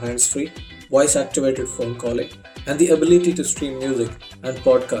models have hands-free, voice-activated phone calling, and the ability to stream music and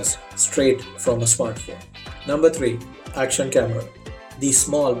podcasts straight from a smartphone. Number 3. Action camera. These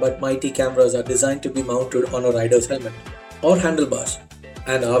small but mighty cameras are designed to be mounted on a rider's helmet or handlebars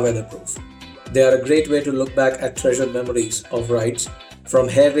and are weatherproof. They are a great way to look back at treasured memories of rides, from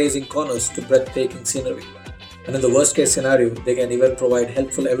hair-raising corners to breathtaking scenery. And in the worst-case scenario, they can even provide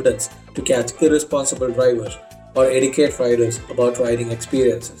helpful evidence to catch irresponsible drivers or educate riders about riding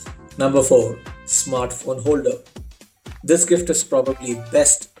experiences. Number 4. Smartphone holder. This gift is probably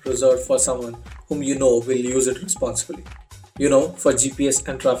best reserved for someone whom you know will use it responsibly. For GPS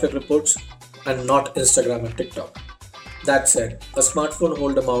and traffic reports, and not Instagram and TikTok. That said, a smartphone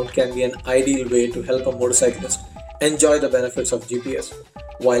holder mount can be an ideal way to help a motorcyclist enjoy the benefits of GPS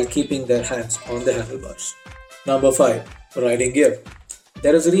while keeping their hands on the handlebars. Number 5. Riding gear.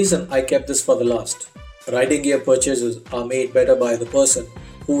 There is a reason I kept this for the last. Riding gear purchases are made better by the person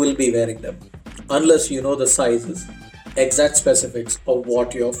who will be wearing them, unless you know the sizes, exact specifics of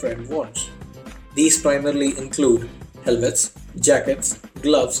what your friend wants. These primarily include helmets, jackets,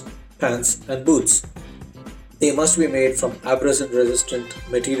 gloves, pants, and boots. They must be made from abrasion-resistant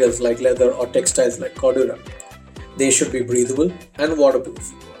materials like leather or textiles like cordura. They should be breathable and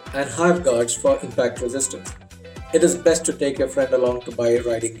waterproof, and have guards for impact resistance. It is best to take your friend along to buy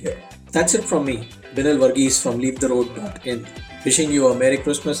riding gear. That's it from me, Binal Varghese from LeaveTheRoad.in. Wishing you a Merry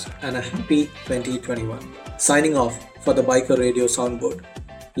Christmas and a Happy 2021. Signing off for the Biker Radio Soundboard.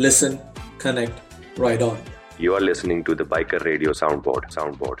 Listen, connect, ride on. You are listening to the Biker Radio Soundboard.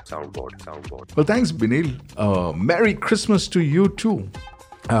 Well, thanks, Binil. Merry Christmas to you too.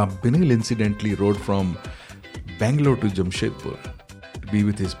 Binil incidentally rode from Bangalore to Jamshedpur to be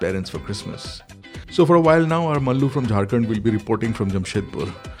with his parents for Christmas. So for a while now, our Mallu from Jharkhand will be reporting from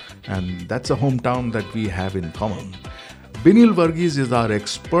Jamshedpur. And that's a hometown that we have in common. Binil Varghese is our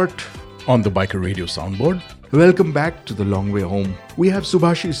expert on the Biker Radio Soundboard. Welcome back to the long way home. We have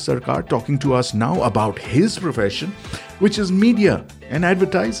Subhashish Sarkar talking to us now about his profession, which is media and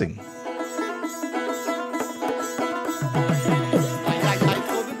advertising.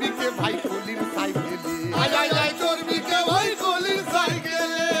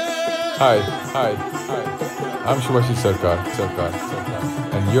 Hi. I'm Subhashish Sarkar,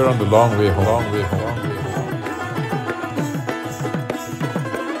 and you're on the long way home.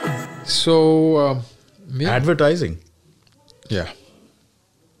 So, Advertising. Yeah.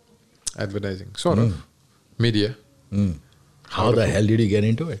 Advertising. Sort of. Media. How the hell did you get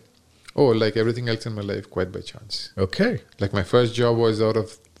into it? Oh, like everything else in my life, quite by chance. Okay. Like my first job was out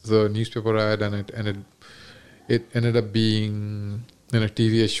of the newspaper ad, and it ended up being in a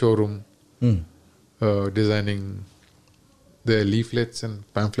TVS showroom, designing the leaflets and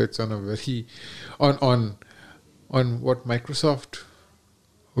pamphlets on a very on what Microsoft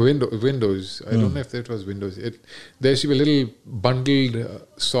Windows. I don't know if it was Windows. There used to be a little bundled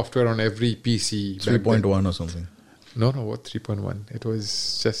software on every PC. 3.1 or something. No, what 3.1? It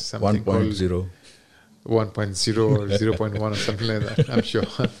was just something 1.0. called 1.0 or 0.1 or something like that. I'm sure.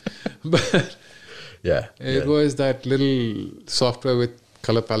 But yeah, it was that little software with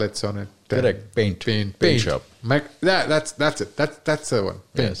color palettes on it. Correct. Paint shop. That's it. That's the one.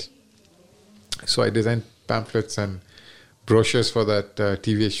 Paint. Yes. So I designed pamphlets and brochures for that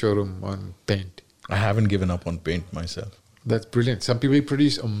TVS showroom on Paint. I haven't given up on Paint myself. That's brilliant. Some people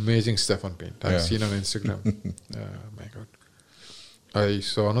produce amazing stuff on Paint. I've seen on Instagram. My God. I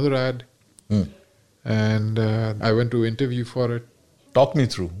saw another ad and I went to interview for it. Talk me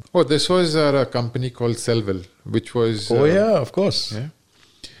through. Oh, this was a company called Selwell, which was... of course. Yeah.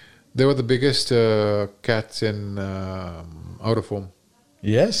 They were the biggest cats in out of home.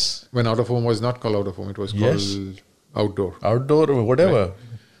 Yes. When out of home was not called out of home, it was called outdoor. Outdoor or whatever. Right.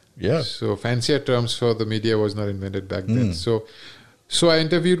 Yeah. So fancier terms for the media was not invented back then. So I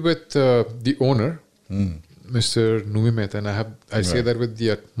interviewed with the owner, Mr. Numimet, and I say that with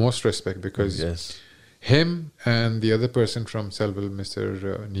the utmost respect because him and the other person from Selwell,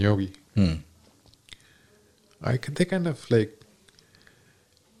 Mr. Niyogi, they kind of like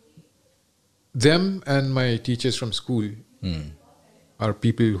them and my teachers from school are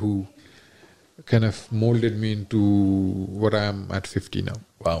people who kind of molded me into what I am at 50 now.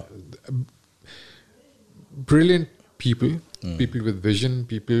 Wow. Brilliant people, people with vision,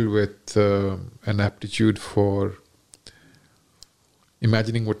 people with an aptitude for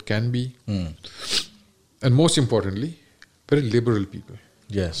imagining what can be. And most importantly, very liberal people.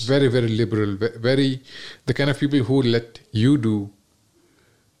 Yes. Very, very liberal. Very, the kind of people who let you do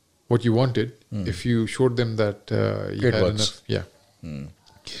what you wanted if you showed them that you had enough. Yeah.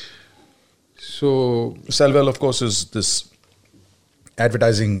 So Selwell, of course, is this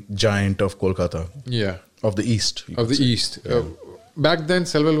advertising giant of Kolkata. Yeah. Of the East. Of the East. Back then,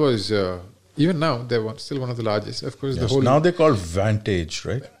 Selwell was, even now, they're still one of the largest. Of course, the whole... Now they're called Vantage,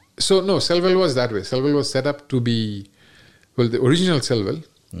 right? So, no, Selwell was that way. Selwell was set up to be... Well, the original Selwell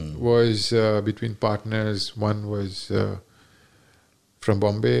was between partners. One was from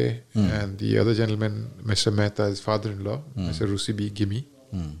Bombay, and the other gentleman, Mr. Mehta's father-in-law, Mr. Rusi B. Gimi.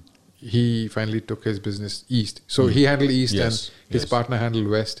 He finally took his business east. So he handled east and his partner handled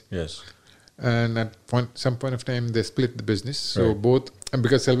west. Yes. And at some point of time, they split the business. So both, and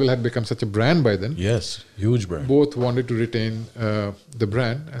because Selwell had become such a brand by then. Yes, huge brand. Both wanted to retain the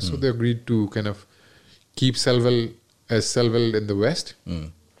brand. And so they agreed to kind of keep Selwell as Selwell in the west.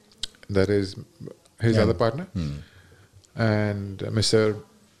 That is his other partner. And Mr.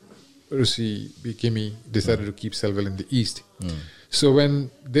 Rusi B. Kimi decided to keep Selwell in the east. So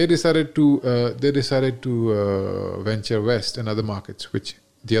when they decided to venture west and other markets, which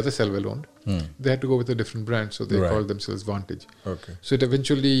the other Selwell owned, they had to go with a different brand, so they called themselves Vantage. Okay. So it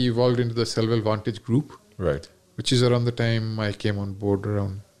eventually evolved into the Selwell Vantage Group, right? Which is around the time I came on board,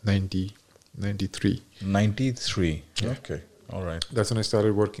 around 93. 93. Okay. All right. That's when I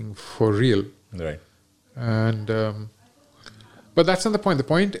started working for real. Right. And but that's not the point. The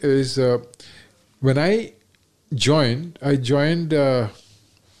point is when I joined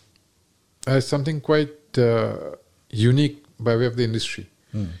as something quite unique by way of the industry.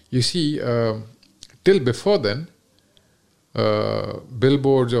 You see, till before then,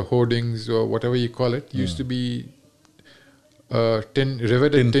 billboards or hoardings or whatever you call it used to be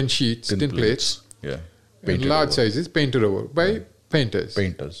riveted tin sheets, tin plates, Yeah. in large sizes, painted over by painters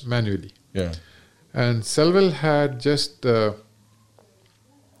manually. Yeah. And Selwell had just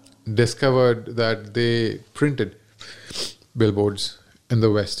discovered that they printed billboards in the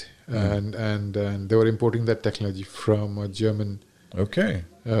West, and they were importing that technology from a German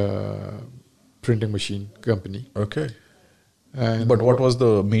printing machine company. Okay. And But what was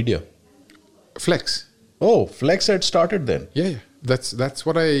the media? Flex. Oh, Flex had started then. Yeah. That's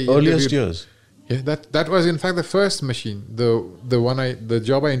what I Earliest interviewed. years. Yeah, that was in fact the first machine. The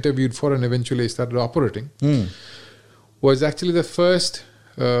job I interviewed for and eventually started operating was actually the first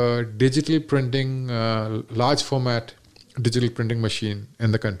digital printing, large format digital printing machine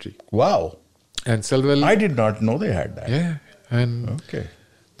in the country. Wow. And Selwell, I did not know they had that. yeah, and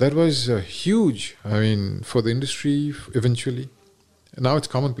that was huge. I mean, for the industry eventually. Now it's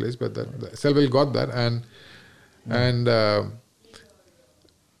commonplace, but Selwell got that, and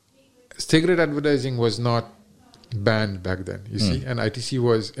cigarette advertising was not banned back then. You see, and ITC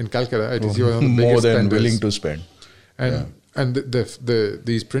was in Calcutta. ITC was one of the More biggest than spenders. willing to spend. And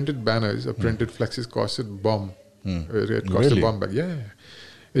these printed banners or printed flexes costed bomb. It cost Really? a bomb bag. Yeah.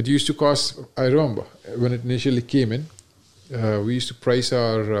 It used to cost, I remember, when it initially came in, we used to price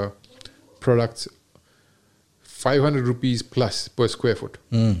our products 500 rupees plus per square foot.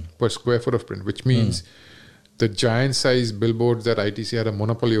 Per square foot of print, which means the giant size billboards that ITC had a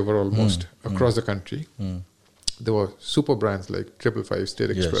monopoly over almost across the country. There were super brands like 555, State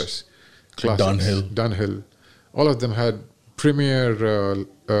Express, Classics, Dunhill. All of them had premier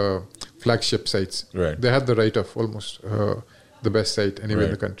flagship sites. Right. They had the right of almost the best site anywhere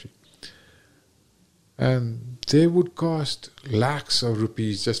in the country. And they would cost lakhs of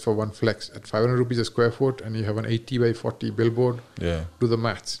rupees just for one flex at 500 rupees a square foot, and you have an 80 by 40 billboard. Yeah. Do the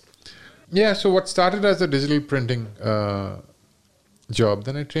maths. Yeah, so what started as a digital printing job,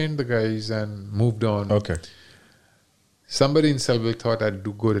 then I trained the guys and moved on. Okay. Somebody in Selwell thought I'd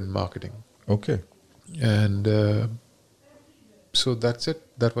do good in marketing. Okay. And so that's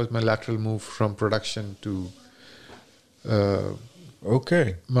it. That was my lateral move from production to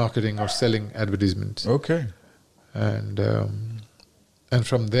marketing or selling advertisements. Okay. And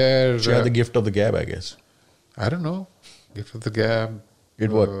from there... So you had the gift of the gab, I guess. I don't know. Gift of the gab. It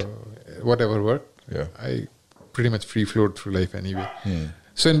worked. Whatever worked. Yeah. I pretty much free-flowed through life anyway.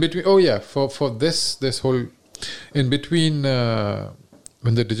 So in between... for this whole... In between...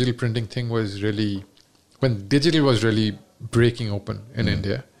 when the digital printing thing was really... When digital was really breaking open in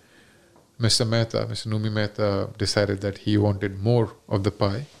India, Mr. Numi Mehta decided that he wanted more of the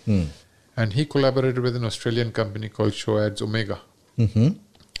pie. And he collaborated with an Australian company called ShowAds Omega.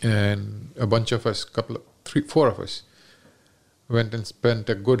 And a bunch of us, four of us, went and spent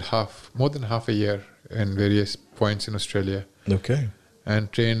more than half a year in various points in Australia. Okay.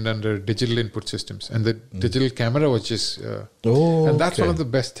 And trained under digital input systems. And the digital camera was just... and that's one of the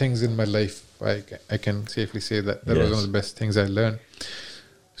best things in my life. I can safely say that was one of the best things I learned.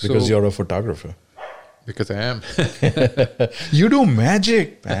 Because you're a photographer. Because I am. You do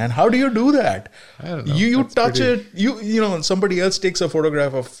magic, man. How do you do that? I don't know. You touch it. You know, somebody else takes a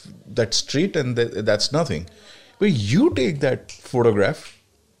photograph of that street and that's nothing. But you take that photograph.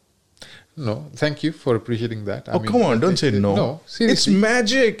 No, thank you for appreciating that. I mean, come on, don't say no. No, seriously. It's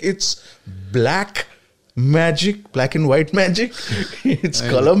magic. It's black magic, black and white magic. It's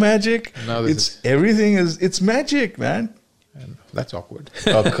color magic. Now everything is, it's magic, man. That's awkward.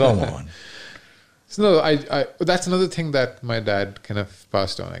 Oh, come on. So no, I that's another thing that my dad kind of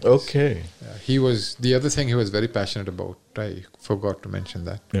passed on, I guess. Okay. The other thing he was very passionate about, I forgot to mention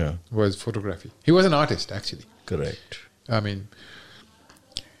that, Yeah. was photography. He was an artist, actually. Correct. I mean,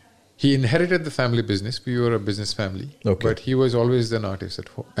 he inherited the family business. We were a business family. Okay. But he was always an artist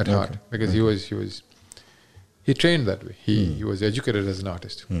at heart, because he trained that way. He was educated as an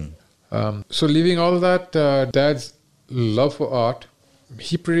artist. So leaving all that, Dad's love for art,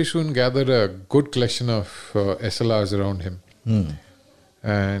 he pretty soon gathered a good collection of SLRs around him.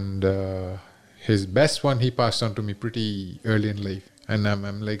 And his best one he passed on to me pretty early in life. And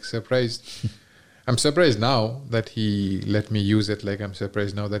I'm like surprised. I'm surprised now that he let me use it. Like I'm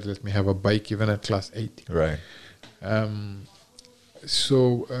surprised now that he let me have a bike even at class 8. Right.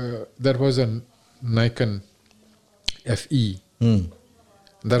 So there was a Nikon FE.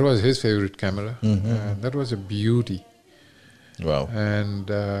 That was his favorite camera. And that was a beauty. Wow. And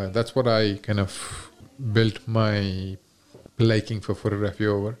that's what I kind of built my liking for photography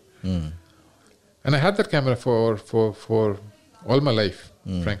over. And I had that camera for all my life,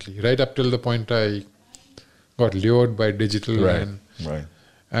 frankly, right up till the point I got lured by digital. Right.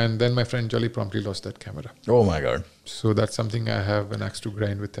 And then my friend Jolly promptly lost that camera. Oh my God. So that's something I have an axe to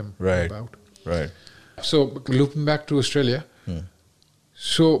grind with him about. Right. So looping back to Australia,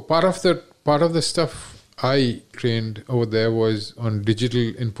 so part of the stuff I trained over there was on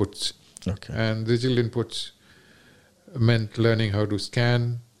digital inputs. Okay. And digital inputs meant learning how to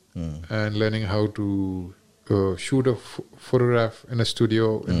scan and learning how to shoot a photograph in a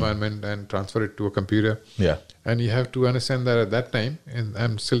studio environment and transfer it to a computer. Yeah. And you have to understand that at that time, and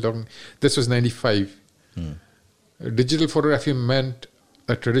I'm still talking, this was 95. Digital photography meant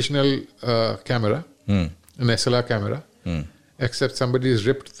a traditional camera, an SLR camera, except somebody's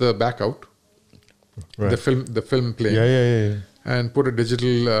ripped the back out, the film plane, and put a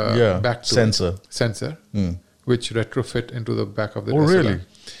digital back to sensor, which retrofit into the back of the SLR. Really?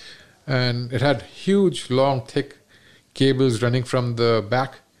 And it had huge, long, thick cables running from the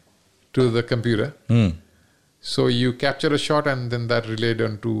back to the computer. So you capture a shot and then that relayed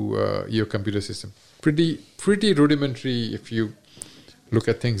onto your computer system. Pretty rudimentary if you look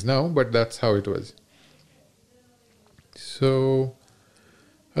at things now, but that's how it was. So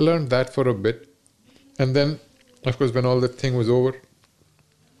I learned that for a bit. And then, of course, when all the thing was over,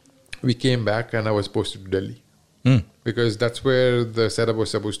 we came back and I was posted to Delhi. Because that's where the setup was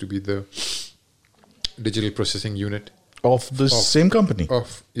supposed to be, the digital processing unit. Of the same company?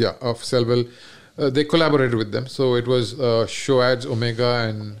 Of Selwell. They collaborated with them. So it was Shoads, Omega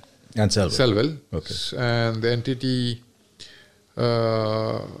and Selwell. Okay. And the entity,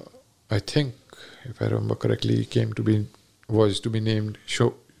 I think, if I remember correctly, was to be named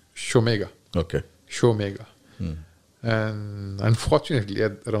Shomega. Okay. Shomega. And unfortunately,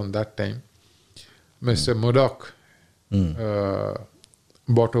 around that time, Mr. Murdoch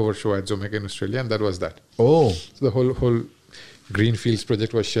bought over Shoads Omega in Australia, and that was that. Oh. So the whole Greenfields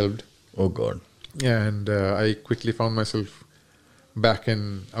project was shelved. Oh, God. Yeah, and I quickly found myself back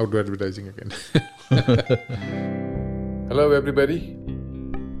in outdoor advertising again. Hello, everybody.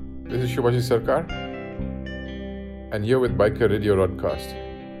 This is Shubhashi Sarkar, and you're with Biker Radio Broadcast.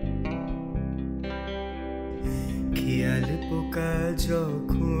 খেয়াল পোকা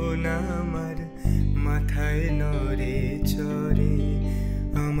যখন আমার মাথায় নড়ে চড়ে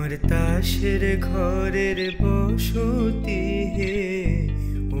আমার তাসের ঘরের বসতি হে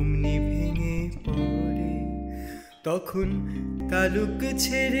অমনি ভেঙে পড়ে তখন তালুক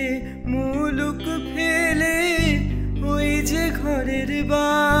ছেড়ে মুলুক ফেলে ওই যে ঘরের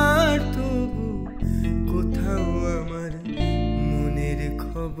বার তবু কোথাও আমার মনের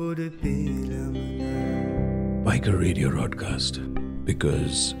খবর পেলাম না Biker Radio Broadcast,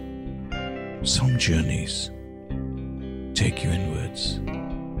 because some journeys take you inwards.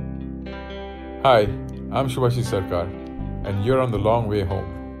 Hi, I'm Shubhashi Sarkar, and you're on the long way home.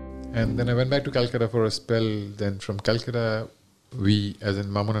 And then I went back to Calcutta for a spell. Then from Calcutta, we, as in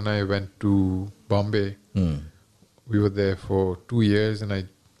Mamun and I, went to Bombay. We were there for 2 years, and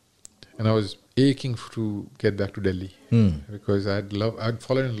I was aching to get back to Delhi because I'd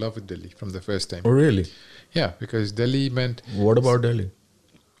fallen in love with Delhi from the first time. Oh, really? Yeah, because Delhi meant... What about Delhi?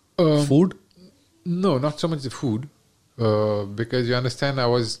 Food? No, not so much the food. Because you understand,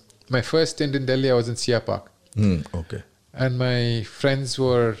 my first stint in Delhi, I was in Sia Park. Okay. And my friends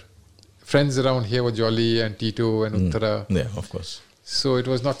around here were Jolly and Tito and Uttara. Yeah, of course. So it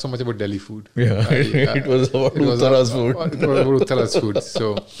was not so much about Delhi food. Yeah, it was about Uttara's food. It was about Uttara's food. So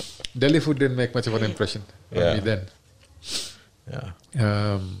Delhi food didn't make much of an impression on me then. Yeah.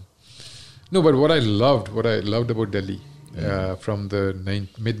 No, but what I loved about Delhi from the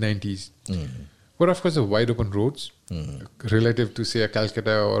mid-90s were, of course, the wide open roads relative to, say, a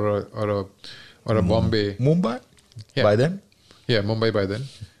Calcutta or a Bombay. Mumbai? Yeah. By then? Yeah, Mumbai by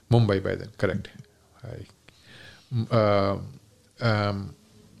then, correct.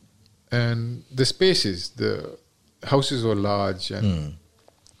 And the spaces, the houses were large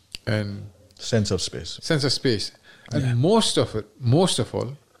and sense of space. And most of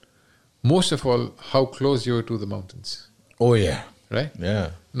all, how close you were to the mountains. Oh, yeah. Right? Yeah.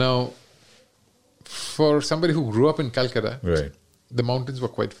 Now, for somebody who grew up in Calcutta, right, the mountains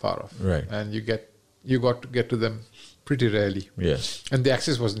were quite far off. Right. And you got to get to them pretty rarely. Yes. And the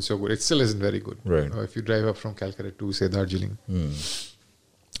access wasn't so good. It still isn't very good. Right. If you drive up from Calcutta to, say, Darjeeling.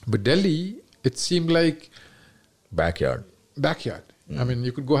 But Delhi, it seemed like... Backyard. backyard. I mean,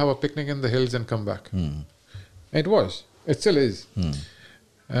 you could go have a picnic in the hills and come back. It was. It still is.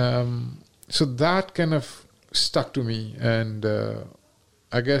 So that kind of stuck to me, and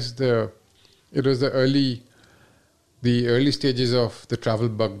I guess it was the early stages of the travel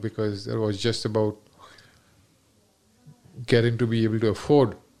bug, because it was just about getting to be able to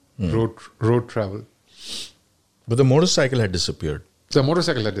afford road travel. But the motorcycle had disappeared. The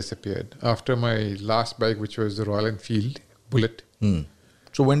motorcycle had disappeared after my last bike, which was the Royal Enfield Bullet.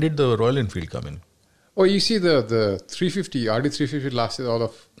 So when did the Royal Enfield come in? Oh, you see, the 350 RD 350 lasted all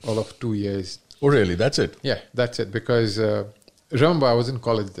of 2 years. Oh, really? That's it? Yeah, that's it. Because remember, I was in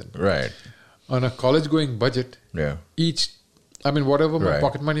college then. Right. On a college-going budget, whatever my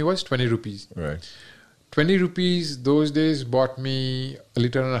pocket money was, 20 rupees. Right. 20 rupees those days bought me 1.5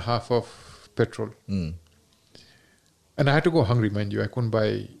 liters of petrol. And I had to go hungry, mind you. I couldn't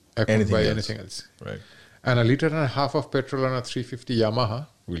buy anything else. Right. And 1.5 liters of petrol on a 350 Yamaha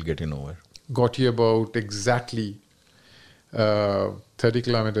will get you nowhere. Got you about exactly 30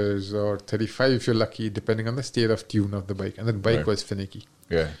 kilometers or 35 if you're lucky, depending on the state of tune of the bike. And the bike was finicky.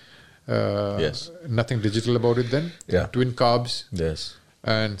 Yeah. Nothing digital about it then. Yeah. Twin carbs. Yes.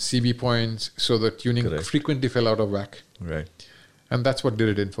 And CB points, so the tuning frequently fell out of whack. Right. And that's what did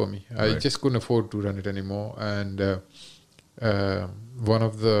it in for me. I just couldn't afford to run it anymore. And one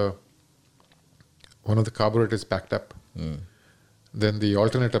of the carburetors packed up. Then the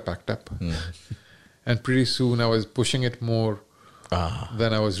alternator packed up. And pretty soon I was pushing it more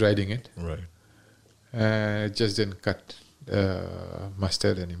than I was riding it. Right. And it just didn't cut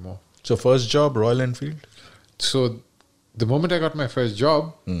mustard anymore. So first job, Royal Enfield? So the moment I got my first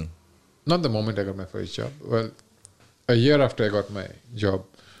job, not the moment I got my first job, well, a year after I got my job.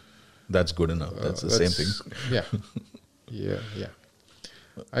 That's good enough. That's the same thing. Yeah.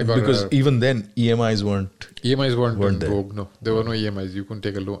 Because even then, EMIs weren't in vogue. No, there were no EMIs. You couldn't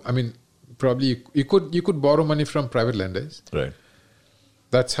take a loan. I mean, probably you could borrow money from private lenders. Right.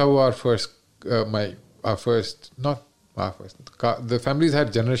 That's how the families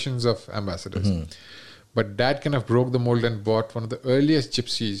had generations of ambassadors. But Dad kind of broke the mold and bought one of the earliest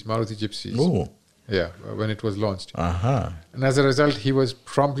gypsies, Maruti Gypsies. Oh. Yeah, when it was launched. And as a result, he was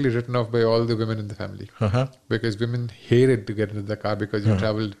promptly written off by all the women in the family. Because women hated to get into the car because you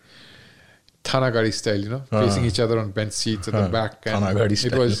traveled Thanagadi style, facing each other on bench seats at the back. And Thanagadi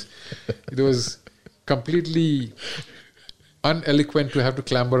style. It was completely uneloquent to have to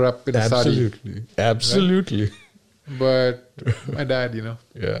clamber up in a sari. Absolutely. Right? But my dad,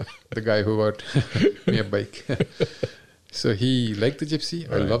 the guy who bought me a bike. So he liked the Gypsy.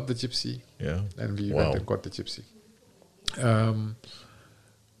 I loved the Gypsy. Yeah. And we went and got the Gypsy.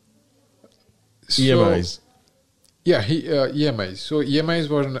 EMIs. Yeah, EMIs. So EMIs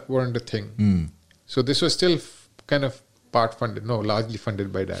weren't a thing. So this was still kind of part funded. No, largely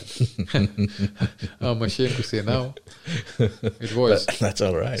funded by Dad. I'm ashamed to say now. It was. That's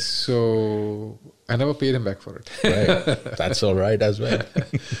all right. So I never paid him back for it. Right. That's all right as well.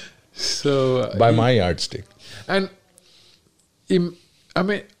 So by my yardstick. And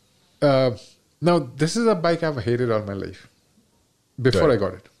now this is a bike I've hated all my life. Before I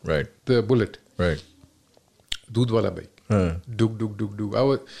got it. Right. The Bullet. Right. Doodh wala bike. Dug.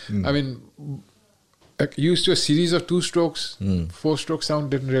 I used to a series of 2 strokes. 4-stroke sound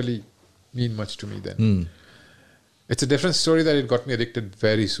didn't really mean much to me then. It's a different story that it got me addicted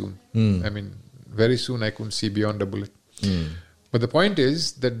very soon. Very soon I couldn't see beyond a Bullet. But the point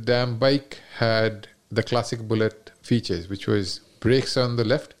is that damn bike had the classic Bullet features, which was brakes on the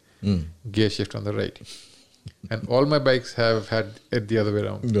left, gear shift on the right. And all my bikes have had it the other way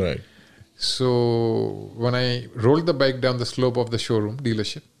around. Right. So when I rolled the bike down the slope of the showroom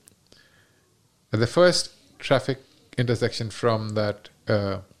dealership, at the first traffic intersection from that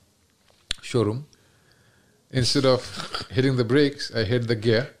showroom, instead of hitting the brakes, I hit the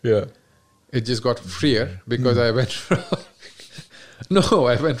gear. Yeah. It just got freer because I went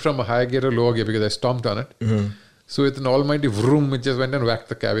from a higher gear to lower gear because I stomped on it. So with an almighty vroom, it just went and whacked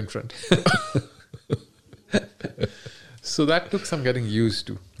the cab in front. So that took some getting used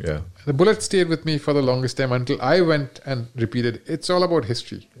to. Yeah. The Bullet stayed with me for the longest time until I went and repeated, it's all about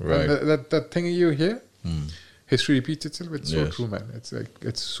history. Right. That thing you hear, history repeats itself. It's so true, man.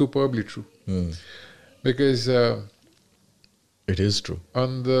 It's superbly true. Because it is true.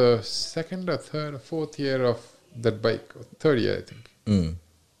 On the 2nd or 3rd or 4th year of that bike, or 3rd year, I think.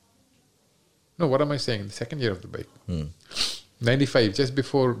 No, what am I saying? The 2nd year of the bike. 95, just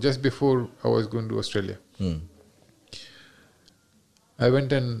before I was going to Australia. I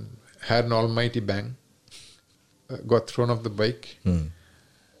went and had an almighty bang. Got thrown off the bike.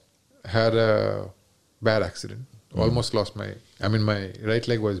 Had a bad accident. Almost lost my right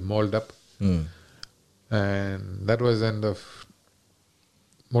leg was mauled up. And that was the end of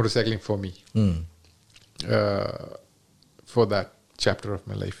motorcycling for me. For that chapter of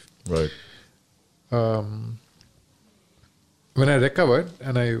my life. Right. When I recovered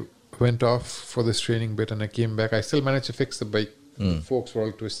and I went off for this training bit and I came back, I still managed to fix the bike. Forks were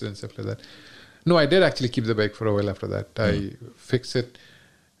all twisted and stuff like that. No, I did actually keep the bike for a while after that. I fixed it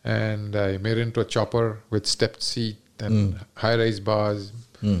and I made it into a chopper with stepped seat and high-rise bars.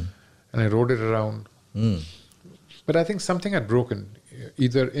 And I rode it around. But I think something had broken,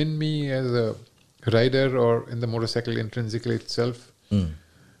 either in me as a rider or in the motorcycle intrinsically itself.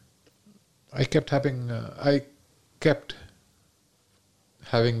 I kept having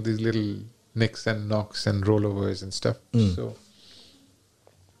these little nicks and knocks and rollovers and stuff. So,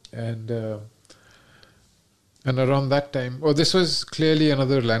 and around that time, this was clearly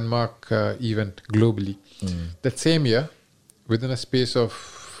another landmark event globally. That same year, within a space of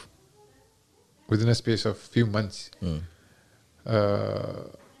few months,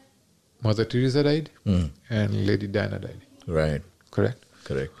 Mother Teresa died and Lady Diana died. Right. Correct?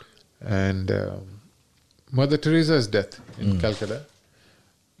 Correct. And Mother Teresa's death in Calcutta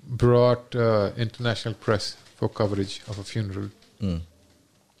brought international press for coverage of a funeral.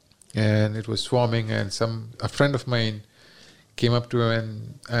 And it was swarming, and a friend of mine came up to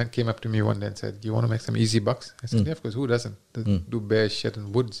me one day and said, "Do you want to make some easy bucks?" I said, "Yeah, of course, who doesn't? Do bear shit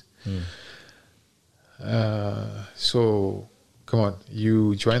in woods." So, come on,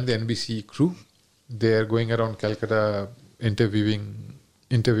 you join the NBC crew. They're going around Calcutta interviewing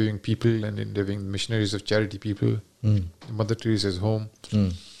people and interviewing missionaries of charity people. Mother Teresa's home.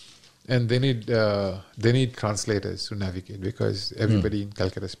 And they need translators to navigate because everybody in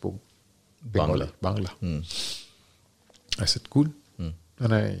Calcutta spoke Bangla. I said, cool.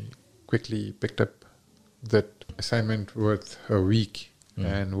 And I quickly picked up that assignment worth a week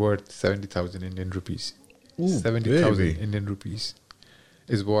and worth 70,000 Indian rupees. 70,000 Indian rupees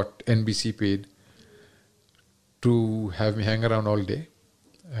is what NBC paid to have me hang around all day,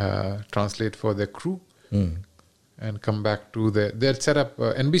 translate for their crew, and come back to they had set up,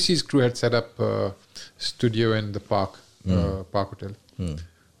 NBC's crew had set up a studio in the Park Hotel.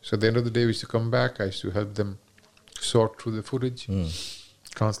 So at the end of the day, we used to come back. I used to help them sort through the footage,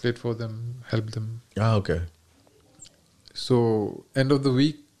 translate for them, help them. Okay. So end of the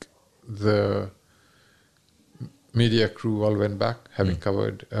week, the media crew all went back, having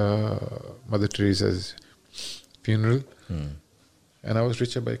covered Mother Teresa's funeral. And I was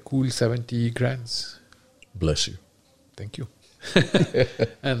richer by cool 70 grands. Bless you. Thank you.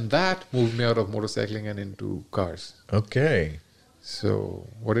 And that moved me out of motorcycling and into cars. Okay. So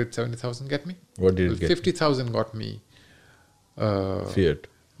what did 70,000 get me? What did it get 50,000 got me... Fiat?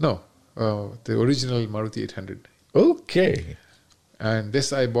 No. The original Maruti 800. Okay. And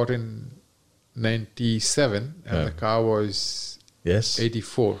this I bought in 97 and the car was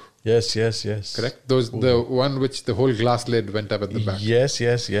 84. Yes. Correct? The one which the whole glass lid went up at the back. Yes.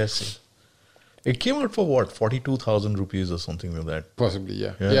 It came out for what? 42,000 rupees or something like that. Possibly,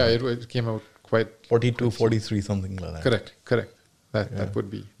 yeah. Yeah, it came out quite 42, 43, something like that. Correct. That would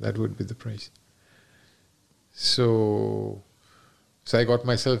be the price. So I got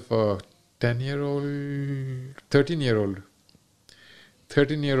myself a 13-year-old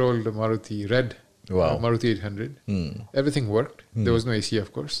Maruti red. Wow. Maruti 800. Everything worked. There was no AC,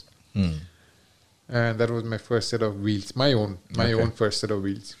 of course. And that was my first set of wheels. My own first set of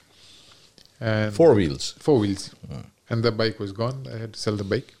wheels. And 4 wheels. 4 wheels. And the bike was gone. I had to sell the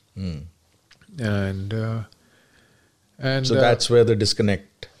bike. And so that's where the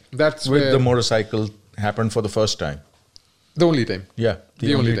disconnect with the motorcycle happened for the first time. The only time. Yeah,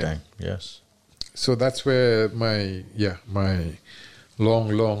 the only time. Yes. So that's where my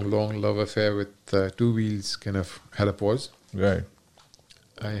long love affair with 2 wheels kind of had a pause. Right.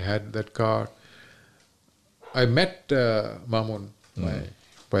 I had that car. I met Mamun, my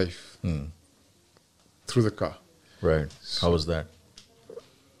wife, through the car. Right. How was that?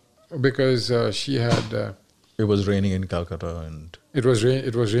 Because she had... it was raining in Calcutta and... It was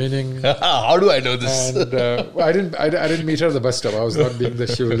raining. How do I know this? And I didn't meet her at the bus stop. I was not being the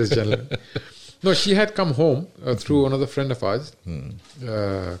chivalrous gentleman. No, she had come home through another friend of ours,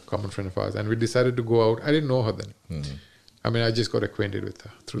 common friend of ours, and we decided to go out. I didn't know her then. I mean, I just got acquainted with her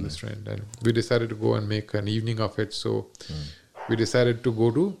through this friend, and we decided to go and make an evening of it. So we decided to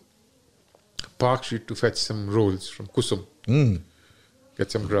go to Park Street to fetch some rolls from Kusum. Get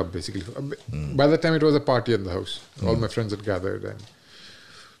some grub, basically. By the time it was a party in the house. All my friends had gathered. And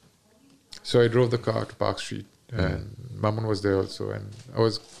so I drove the car to Park Street. And Mamun was there also. And I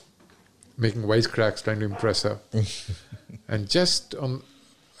was making wisecracks, trying to impress her. And just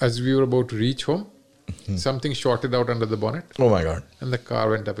as we were about to reach home, something shorted out under the bonnet. Oh my God. And the car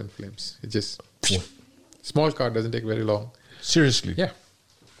went up in flames. It just... Small car, doesn't take very long. Seriously? Yeah.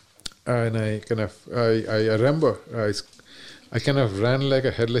 And I remember, I kind of ran like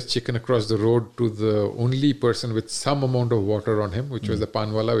a headless chicken across the road to the only person with some amount of water on him, which was the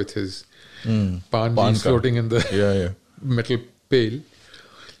panwala with his pan floating in the metal pail.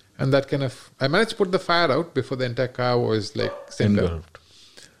 And that I managed to put the fire out before the entire car was like sent up.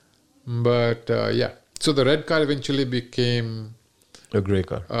 But so the red car eventually became... a grey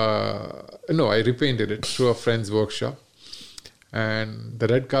car? No, I repainted it through a friend's workshop. And the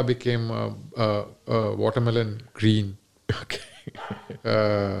red car became a watermelon green. Okay.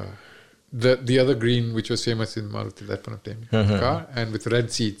 The other green, which was famous in Maruti that point of time, car, and with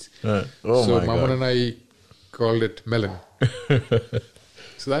red seats. Oh so my Maman God. and I called it melon.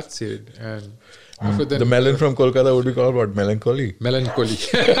 So that's it. And after the melon from Kolkata would be called what? Melancholy? Melancholy.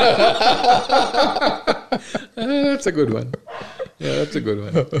 That's a good one. Yeah, that's a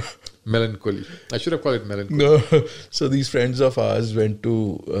good one. Melancholy. I should have called it melancholy. No. So these friends of ours went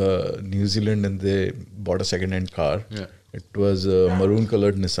to New Zealand and they bought a second-hand car. Yeah. It was a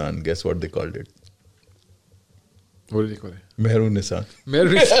maroon-colored Nissan. Guess what they called it? What did they call it? Mehru Nissan.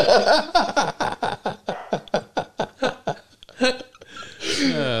 Mehru.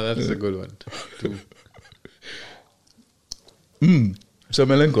 That's a good one too. So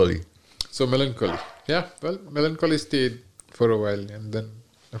melancholy. Yeah, well, melancholy stayed for a while, and then,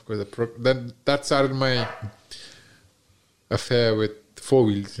 of course, then that started my affair with four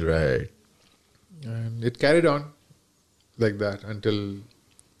wheels. Right. And it carried on like that until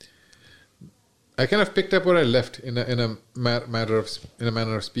I kind of picked up where I left in a manner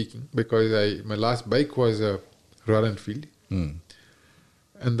of speaking, because my last bike was a Royal Enfield,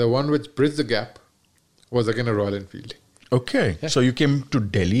 and the one which bridged the gap was again a Royal Enfield. Okay. Yeah. So you came to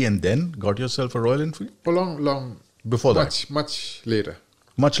Delhi and then got yourself a Royal Enfield? Long before that? Much later.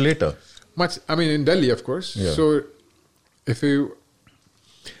 Much later? I mean, in Delhi, of course. Yeah. So,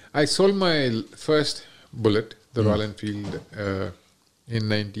 I sold my first Bullet, the Royal Enfield, in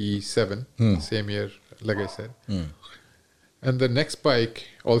 97, same year, like I said. And the next bike,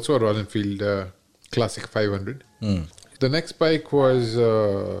 also a Royal Enfield Classic 500. The next bike was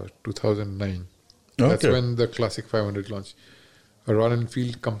 2009. That's when the Classic 500 launched. Royal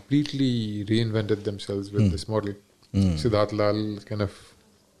Enfield completely reinvented themselves with this model. Siddharth Lal kind of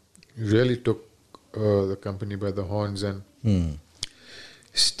really took the company by the horns and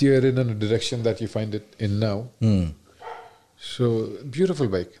steered it in a direction that you find it in now. So, beautiful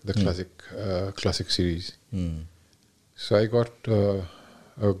bike, the Classic series. So, I got a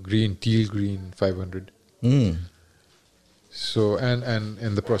teal green 500. So, and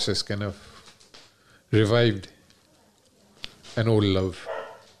in the process kind of revived an old love.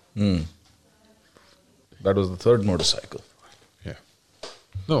 That was the third motorcycle. Yeah.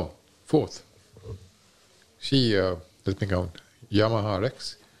 No, fourth. Let me count. Yamaha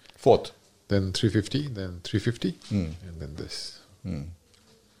RX. Fourth. Then 350, then 350, and then this.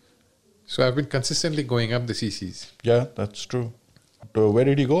 So I've been consistently going up the CCs. Yeah, that's true. So where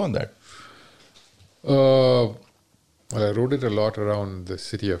did you go on that? Well, I rode it a lot around the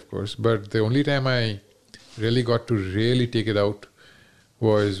city, of course, but the only time I really got to really take it out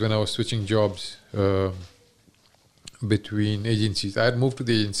was when I was switching jobs between agencies. I had moved to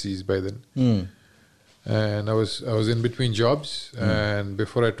the agencies by then, and I was in between jobs. And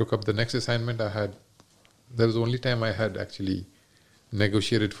before I took up the next assignment, that was the only time I had actually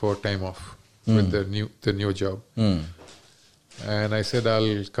negotiated for time off with the new job. And I said,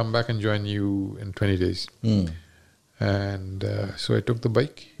 I'll come back and join you in 20 days. And so I took the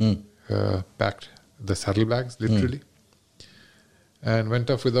bike, packed the saddlebags, literally, and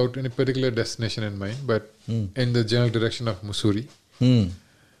went off without any particular destination in mind, but in the general direction of Mussoorie.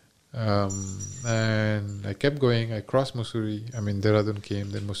 And I kept going. I crossed Mussoorie. I mean, Dehradun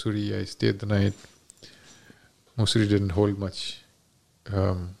came, then Mussoorie. I stayed the night. Mussoorie didn't hold much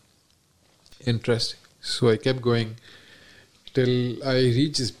interest, so I kept going till I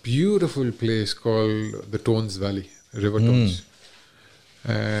reached this beautiful place called the Tones Valley, River Tones.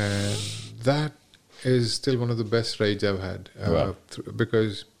 And that is still one of the best rides I've had.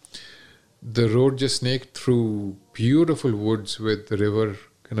 Because the road just snaked through beautiful woods with the river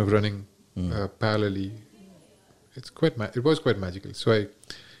kind of running parallelly. It was quite magical. So I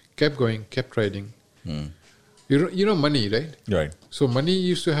kept going, kept riding. You know Mani, right? Right. So Mani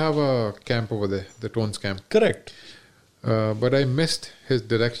used to have a camp over there, the Tones camp. Correct. But I missed his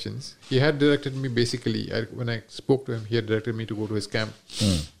directions. He had directed me basically, when I spoke to him, he had directed me to go to his camp.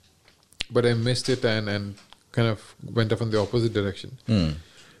 but I missed it and kind of went off in the opposite direction. Hmm.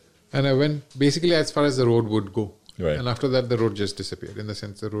 And I went basically as far as the road would go. Right. And after that, the road just disappeared. In the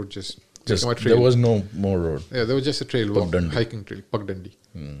sense, the road just Just became a trail. there was no more road. Yeah, there was just a trail, Pugdandi. hiking trail, Pugdandi.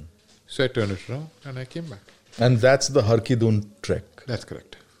 So I turned it around and I came back. And that's the Harkidun trek. That's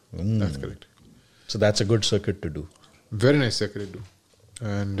correct. That's correct. So that's a good circuit to do. Very nice circuit to do.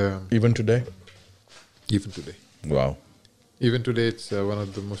 And Even today? even today. Wow. Even today, it's one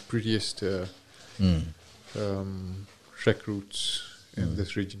of the most prettiest trek routes in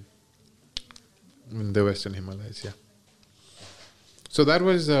this region, in the Western Himalayas. Yeah. So that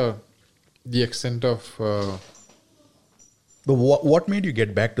was the extent of. But what made you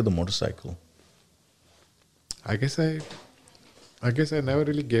get back to the motorcycle? I guess I never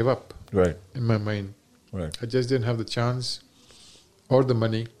really gave up. Right. In my mind. Right. I just didn't have the chance or the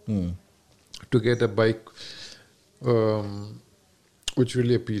money to get a bike which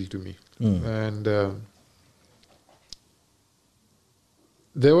really appealed to me. And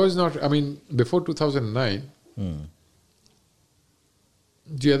there was not, I mean, before 2009,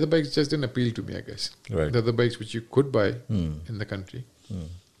 the other bikes just didn't appeal to me, I guess. Right. The other bikes which you could buy in the country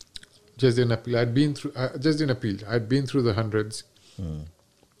just didn't appeal. Just didn't appeal. I'd been through the hundreds.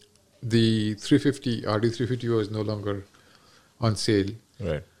 The 350, RD350 was no longer on sale.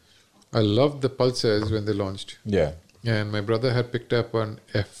 Right. I loved the Pulsars when they launched. Yeah. And my brother had picked up an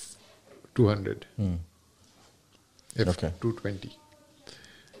F200. F220.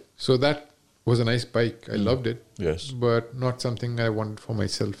 So that was a nice bike. I loved it. Yes. But not something I wanted for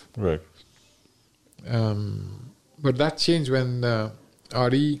myself. Right. But that changed when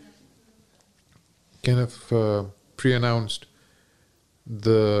RE kind of pre-announced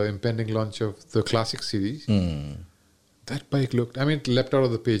the impending launch of the Classic series. That bike looked, I mean, it leapt out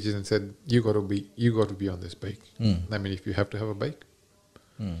of the pages and said, you got to be on this bike. I mean, if you have to have a bike,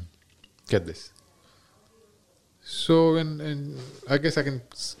 get this. So, and I guess I'll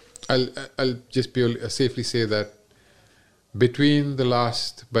just safely say that between the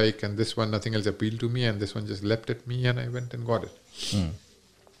last bike and this one, nothing else appealed to me, and this one just leapt at me, and I went and got it.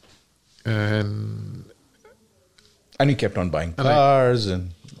 And you kept on buying cars,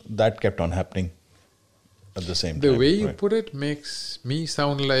 and that kept on happening at the same time. The way you put it makes me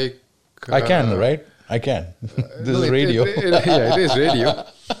sound like... I can, right? I can. This is radio. Yeah, it is radio.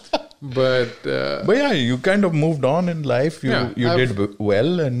 But yeah, you kind of moved on in life. You did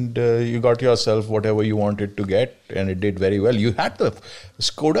well, and you got yourself whatever you wanted to get, and it did very well. You had the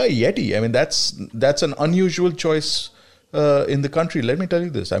Skoda Yeti. I mean, that's an unusual choice in the country. Let me tell you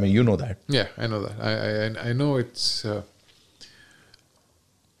this. I mean, you know that. Yeah, I know that. I know it's.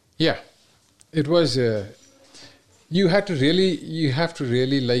 It was. You have to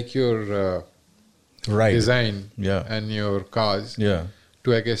really like your design and your cars. Yeah.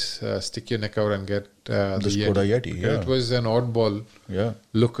 To, I guess, stick your neck out and get the Skoda Yeti. Yeah. It was an oddball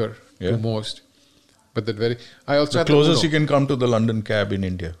looker to most. But that I also the closest you can come to the London cab in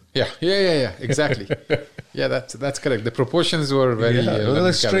India. Yeah, exactly. Yeah, that's correct. The proportions were very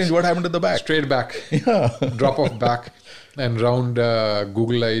strange. What happened to the back? Straight back. Yeah. Drop off back and round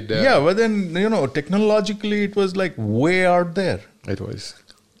Google-eyed. But then, technologically it was like way out there. It was.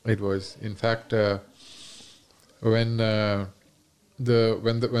 In fact, when the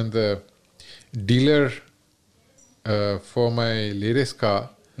dealer for my latest car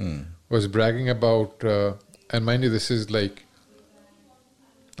was bragging about, and mind you, this is like,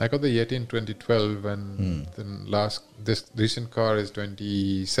 I got the Yeti in 2012, and this recent car is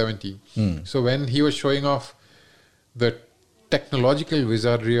 2017. So when he was showing off the technological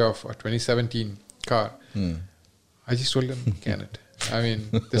wizardry of a 2017 car, I just told him, can it? I mean,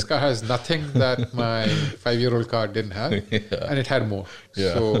 this car has nothing that my 5-year-old car didn't have, and it had more.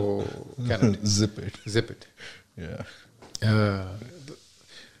 Yeah. So, can it? Zip it. Yeah.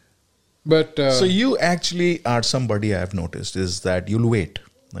 But so you actually are somebody I've noticed is that you'll wait,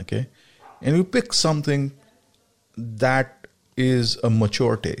 okay, and you pick something that is a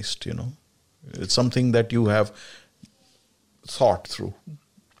mature taste. It's something that you have thought through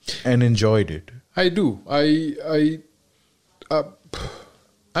and enjoyed it. I do.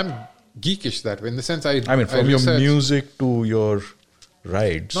 I'm geekish that way, in the sense I mean, from your music to your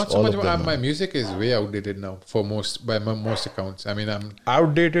rides. Not so much. My music is way outdated now by most accounts. I mean,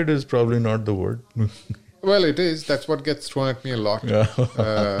 outdated is probably not the word. Well, it is. That's what gets thrown at me a lot. Yeah.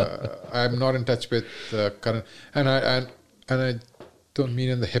 I'm not in touch with current, and I don't mean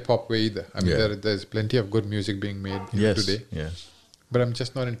in the hip hop way either. I mean, there's plenty of good music being made today. Yes. But I'm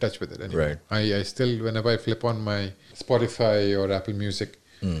just not in touch with it anymore. Right. I still, whenever I flip on my Spotify or Apple Music,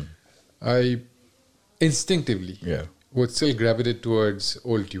 I instinctively would still gravitate towards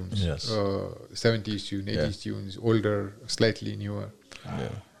old tunes. Yes. 70s tune, 80s tunes, older, slightly newer. Yeah.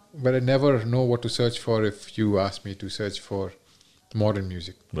 But I never know what to search for if you ask me to search for modern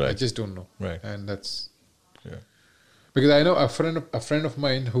music. Right. I just don't know. Right. And that's... Yeah. Because I know a friend of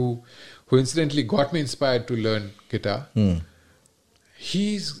mine who incidentally got me inspired to learn guitar.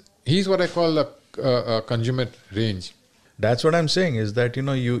 He's what I call a consummate range. That's what I'm saying, is that,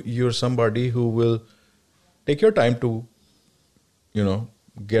 you're somebody who will take your time to,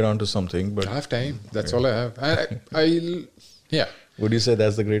 get onto something. But I have time. That's all I have. Yeah. Would you say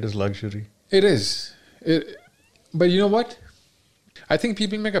that's the greatest luxury? It is. But you know what? I think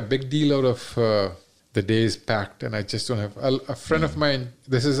people make a big deal out of the days packed, and I just don't have... A friend of mine,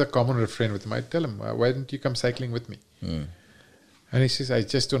 this is a common refrain with him. I tell him, why don't you come cycling with me? And he says, I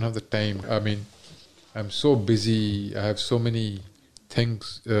just don't have the time. I mean, I'm so busy. I have so many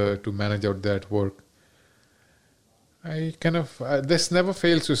things to manage out there at work. I kind of... this never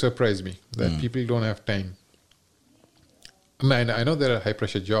fails to surprise me, that people don't have time. I mean, I know there are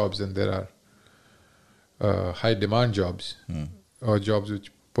high-pressure jobs and there are high-demand jobs, or jobs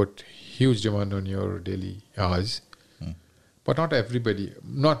which put huge demand on your daily hours. But not everybody,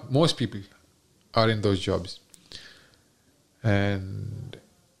 not most people are in those jobs. And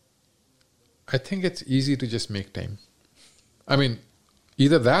I think it's easy to just make time. I mean,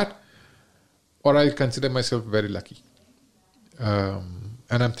 either that or I consider myself very lucky. And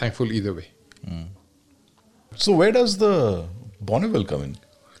I'm thankful either way. So where does the Bonneville come in?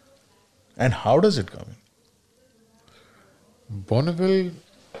 And how does it come in? Bonneville,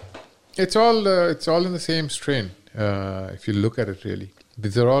 it's all in the same strain. If you look at it, really,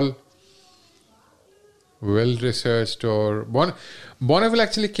 these are all well researched. Or Bonneville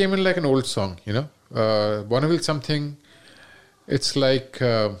actually came in like an old song. Bonneville something. It's like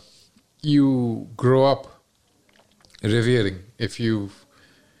you grow up revering. If you've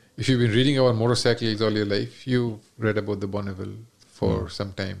been reading about motorcycles all your life, you've read about the Bonneville for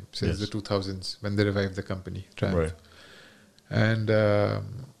some time, since the 2000s, when they revived the company, Triumph. Right. And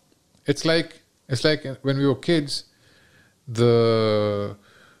it's like when we were kids, the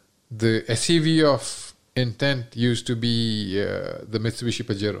SUV of intent used to be the Mitsubishi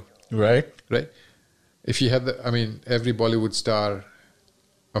Pajero. Right. If you had every Bollywood star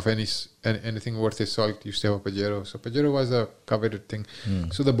of anything worth his salt used to have a Pajero. So Pajero was a coveted thing.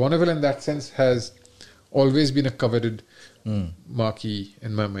 So the Bonneville in that sense has always been a coveted marquee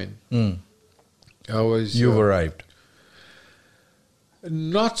in my mind. You've arrived.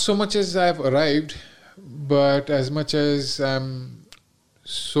 Not so much as I've arrived, but as much as I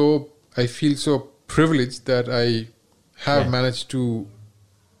feel so privileged that I have managed to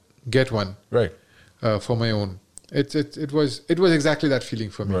get one for my own. It was exactly that feeling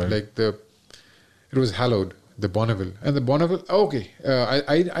for me. Like it was hallowed, the Bonneville. And the Bonneville,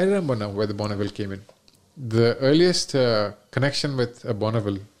 I remember now where the Bonneville came in. The earliest connection with a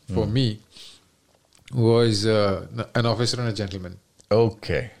Bonneville for me was an Officer and a Gentleman.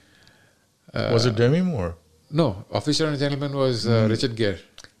 Okay. Was it Demi Moore? No, Officer and a Gentleman was Richard Gere.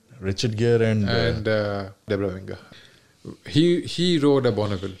 Richard Gere and Deborah Winger. He rode a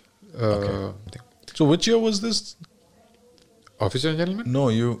Bonneville. So which year was this? Officer and Gentleman? No,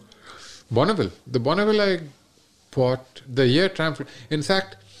 you... Bonneville. The Bonneville I bought the year Triumph. In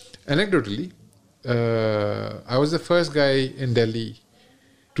fact, anecdotally, I was the first guy in Delhi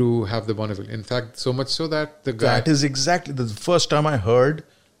to have the Bonneville. In fact, so much so that the guy... That is exactly the first time I heard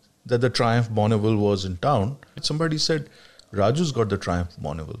that the Triumph Bonneville was in town. Somebody said, Raju's got the Triumph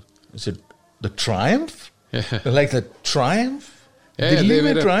Bonneville. I said, the Triumph? Like the Triumph? Yeah, Delhi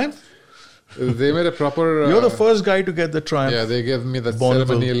made Triumph? They made a proper... You're the first guy to get the Triumph. Yeah, they gave me the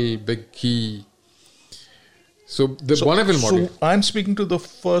Bonneville. ceremonial big key. So the Bonneville model. So I'm speaking to the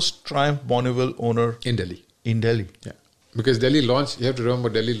first Triumph Bonneville owner in Delhi. Yeah. Because Delhi launched, you have to remember,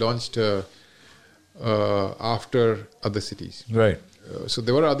 Delhi launched after other cities. Right. So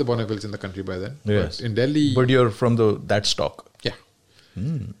there were other Bonnevilles in the country by then. Yes. But in Delhi... But you're from that stock. Yeah.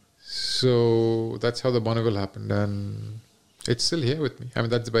 So that's how the Bonneville happened. And it's still here with me.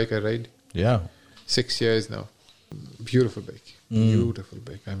 That's the bike I ride. Yeah. 6 years now. Beautiful bike. Beautiful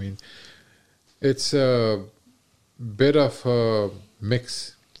bike. It's a bit of a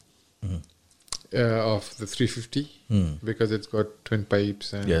mix of the 350 because it's got twin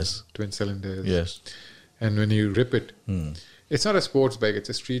pipes and twin cylinders. Yes. And when you rip it, it's not a sports bike, it's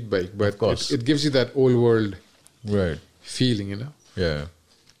a street bike, but it gives you that old world feeling, Yeah.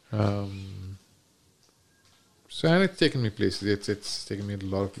 So, and it's taken me places. It's taken me a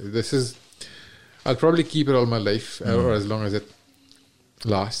lot of places. I'll probably keep it all my life, or as long as it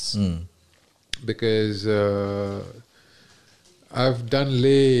lasts, because I've done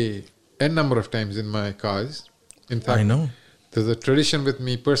Leh n number of times in my cars. In fact, I know. There's a tradition with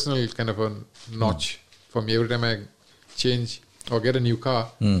me, personal kind of a notch for me. Every time I change or get a new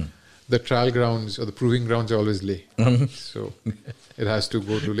car, the trial grounds or the proving grounds are always Leh. So it has to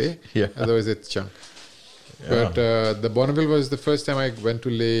go to Leh. Yeah. Otherwise, it's junk. Yeah. But the Bonneville was the first time I went to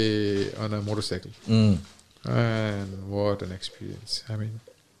Leh on a motorcycle. And what an experience. I mean,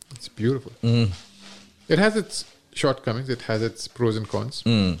 it's beautiful. It has its shortcomings. It has its pros and cons.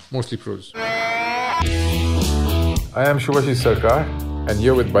 Mostly pros. I am Shubhashish Sarkar, and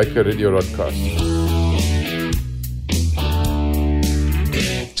you're with Biker Radio Broadcast.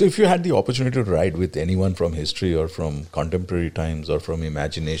 So if you had the opportunity to ride with anyone from history or from contemporary times or from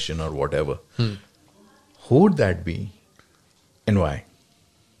imagination or whatever, who would that be and why?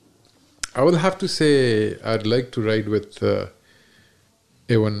 I will have to say I'd like to ride with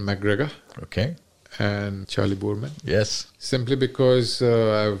Ewan McGregor. Okay. And Charlie Boorman. Yes. Simply because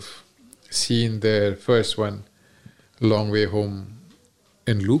I've seen their first one, Long Way Home,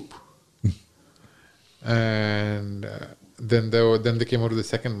 in loop. And then they came out with the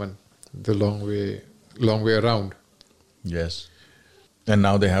second one, the Long Way Around. Yes. And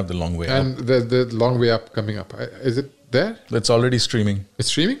now they have the Long Way Up. And the Long Way Up coming up. Is it there? It's already streaming. It's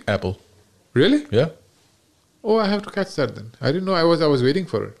streaming? Apple. Really? Yeah. Oh, I have to catch that then. I didn't know. I was waiting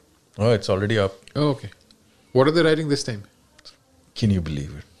for it. Oh, it's already up. Oh, okay. What are they riding this time? Can you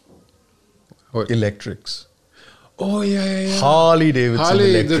believe it? What? Electrics. Oh, yeah. Harley Davidson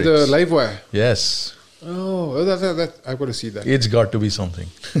Electrics. The live wire. Yes. Oh, that I've got to see that. It's got to be something.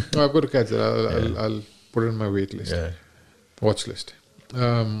 No, I've got to catch that. I'll put it on my wait list. Yeah. Watch list.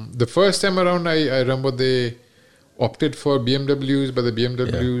 The first time around, I remember they opted for BMWs, but the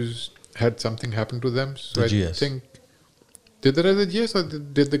BMWs had something happen to them. So The I GS. think, did they ride the GS or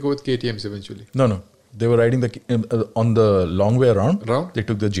did they go with KTMs eventually? No. They were riding on the Long Way Around. They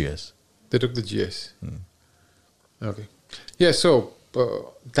took the GS. They took the GS. Okay. Yeah, so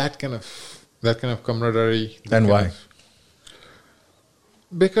that kind of camaraderie. And why?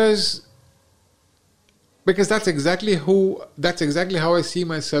 Because that's exactly how I see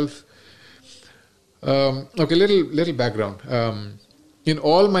myself. Okay, little background. In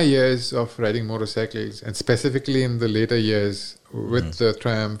all my years of riding motorcycles, and specifically in the later years with the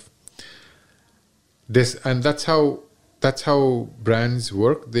Triumph, that's how brands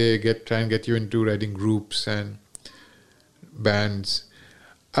work. They try and get you into riding groups and bands.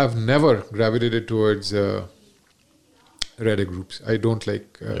 I've never gravitated towards riding groups. I don't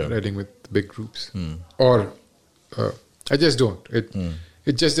like riding with big groups, or I just don't.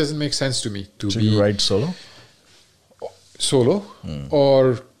 It just doesn't make sense to me to So be you ride solo?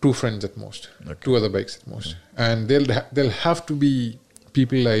 Or two friends at most, two other bikes at most, and they'll have to be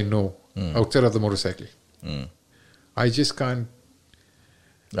people I know outside of the motorcycle. I just can't.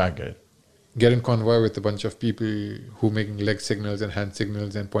 I get it. Get in convoy with a bunch of people who making leg signals and hand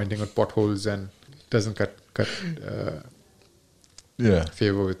signals and pointing at potholes, and doesn't cut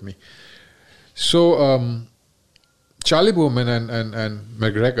favor with me. So Charlie Boorman and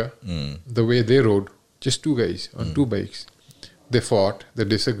McGregor, the way they rode, just two guys on two bikes, they fought, they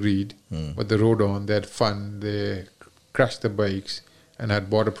disagreed, but they rode on, they had fun, they crashed the bikes and had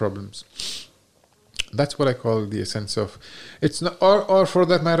border problems. That's what I call the essence of it's not, or for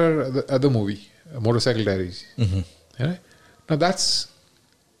that matter, the other movie, Motorcycle Diaries. Yeah? Now that's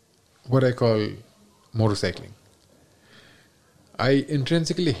what I call motorcycling. I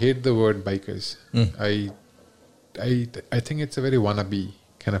intrinsically hate the word bikers. I think it's a very wannabe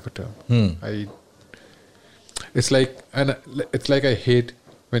kind of a term. It's like I hate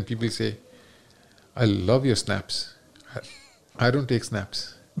when people say, "I love your snaps." I don't take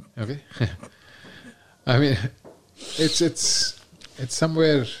snaps. Okay. I mean, it's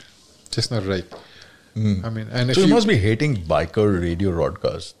somewhere just not right. I mean, and if so you must be hating Biker Radio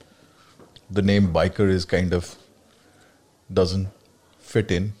Broadcast. The name Biker is kind of doesn't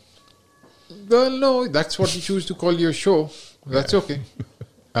fit in. Well, no, that's what you choose to call your show. That's okay.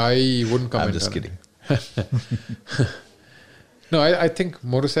 I wouldn't comment. I'm just on kidding. It. No, I think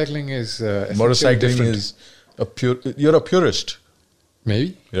motorcycling is Motorcycling different. is you're a purist.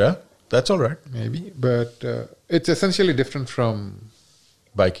 Maybe. Yeah, that's all right. Maybe, but it's essentially different from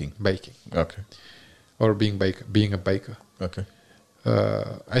biking. Okay. Or being a biker. Okay.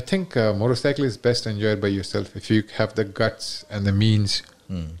 I think motorcycle is best enjoyed by yourself if you have the guts and the means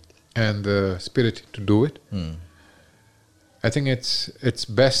and the spirit to do it. I think it's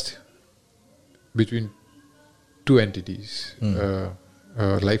best between two entities, a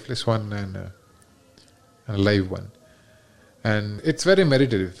lifeless one and a live one. And it's very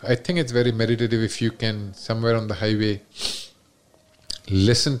meditative. I think it's very meditative if you can, somewhere on the highway,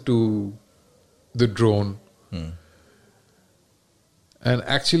 listen to the drone and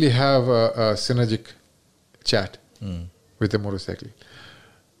actually have a synergic chat with a motorcycle.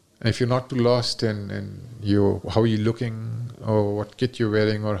 And if you're not too lost in how you're looking or what kit you're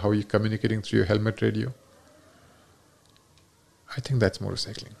wearing or how you're communicating through your helmet radio, I think that's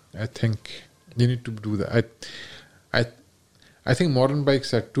motorcycling. I think you need to do that. I think modern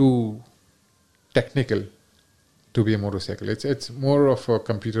bikes are too technical to be a motorcycle. It's more of a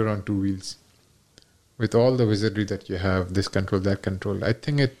computer on two wheels. With all the wizardry that you have, this control, that control, I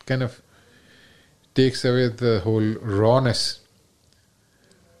think it kind of takes away the whole rawness,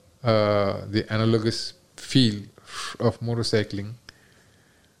 the analogous feel of motorcycling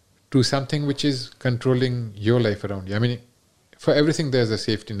to something which is controlling your life around you. I mean, for everything there's a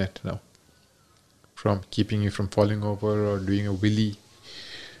safety net now, from keeping you from falling over or doing a wheelie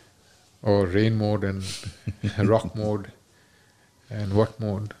or rain mode and rock mode and what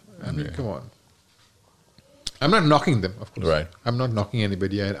mode. I mean, come on. I'm not knocking them, of course. Right. I'm not knocking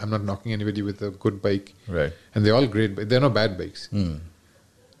anybody. I'm not knocking anybody with a good bike. Right. And they're all great bikes. There are no bad bikes.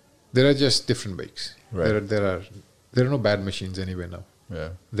 There are just different bikes. Right. There are no bad machines anywhere now. Yeah.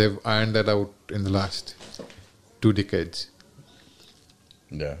 They've ironed that out in the last 2 decades.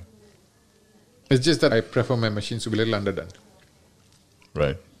 Yeah. It's just that I prefer my machines to be a little underdone.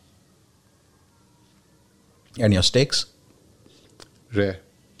 Right. And your steaks? Rare.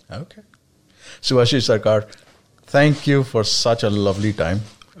 Okay. Subhashish Sarkar, thank you for such a lovely time.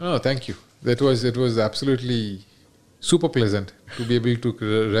 Oh, thank you. It was absolutely super pleasant to be able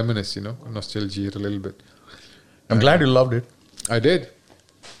to reminisce, nostalgia a little bit. I'm glad you loved it. I did.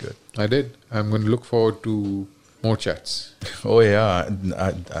 Good. I did. I'm going to look forward to more chats. Oh yeah,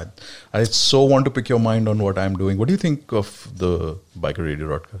 I so want to pick your mind on what I'm doing. What do you think of the Biker Radio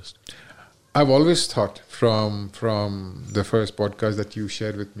broadcast? I've always thought from the first podcast that you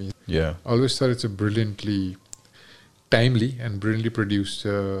shared with me. Yeah. I always thought it's a brilliantly timely and brilliantly produced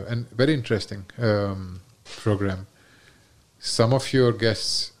and very interesting program. Some of your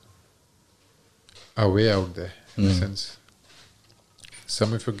guests are way out there in a sense.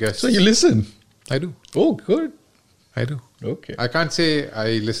 Some of your guests. So you listen? I do. Oh, good. I do. Okay. I can't say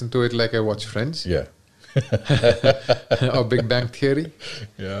I listen to it like I watch Friends. Yeah. Or Big Bang Theory.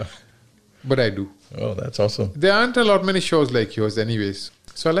 Yeah. But I do. Oh, that's awesome. There aren't a lot many shows like yours anyways.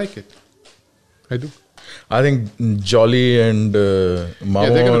 So I like it. I do. I think Jolly and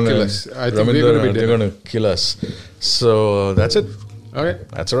Mamon they're going to kill us. I think we're going to be they're going to kill us. So that's it. Okay.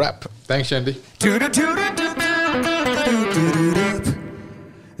 That's a wrap. Thanks, Shandy.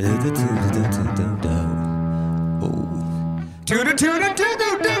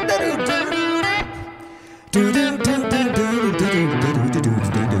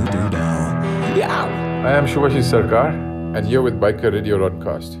 I am Subhashish Sarkar, and you're with Biker Radio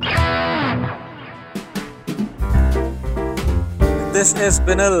Broadcast. This is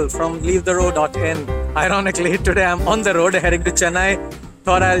Binal from leavetheroad.in. Ironically, today I'm on the road heading to Chennai.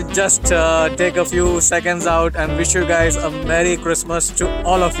 Thought I'll just take a few seconds out and wish you guys a Merry Christmas to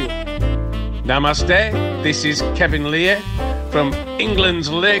all of you. Namaste, this is Kevin Lear from England's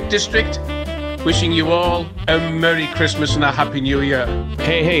Lake District, wishing you all a Merry Christmas and a Happy New Year.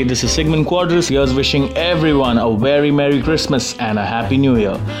 Hey, this is Sigmund Quadras. Here's wishing everyone a very Merry Christmas and a Happy New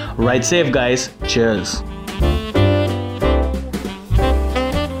Year. Ride safe, guys. Cheers.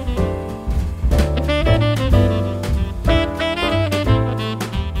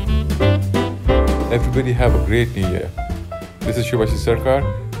 Everybody have a great New Year. This is Subhashish Sarkar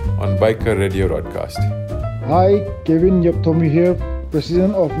on Biker Radio Broadcast. Hi, Kevin Yaptomi here,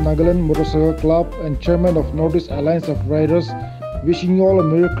 President of Nagaland Motorcycle Club and Chairman of Northeast Alliance of Riders, wishing you all a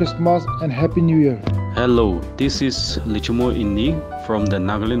Merry Christmas and Happy New Year. Hello, this is Lichumo Indi from the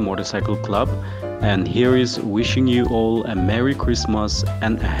Nagaland Motorcycle Club, and here is wishing you all a Merry Christmas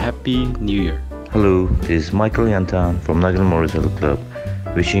and a Happy New Year. Hello, this is Michael Yantan from Nagaland Motorcycle Club,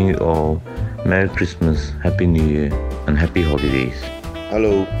 wishing you all Merry Christmas, Happy New Year and Happy Holidays.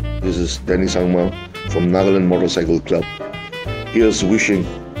 Hello, this is Danny Sangma from Nagaland Motorcycle Club. Here's wishing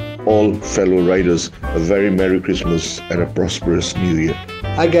all fellow riders a very Merry Christmas and a prosperous New Year.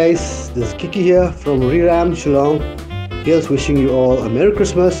 Hi guys, this is Kiki here from Riram, Shillong. Here's wishing you all a Merry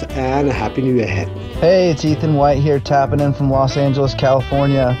Christmas and a Happy New Year ahead. Hey, it's Ethan White here tapping in from Los Angeles,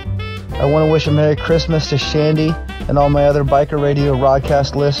 California. I want to wish a Merry Christmas to Shandy and all my other Biker Radio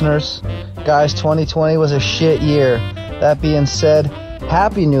broadcast listeners. Guys, 2020 was a shit year. That being said,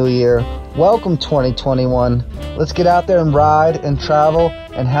 Happy New Year. Welcome 2021. Let's get out there and ride and travel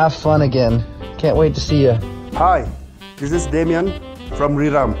and have fun again. Can't wait to see you. Hi, this is Damien from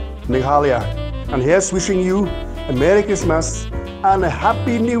Riram, Meghalaya. And here's wishing you a Merry Christmas and a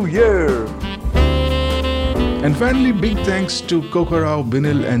Happy New Year. And finally, big thanks to Kokorao,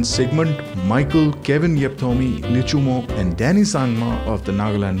 Binil and Sigmund, Michael, Kevin Yepthomi, Lichumo and Danny Sangma of the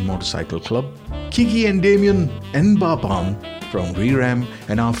Nagaland Motorcycle Club, Kiki and Damien Nbapam from Reram,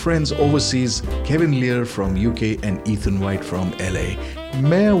 and our friends overseas, Kevin Lear from UK and Ethan White from LA.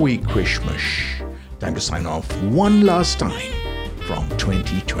 Merry Christmas. Time to sign off one last time from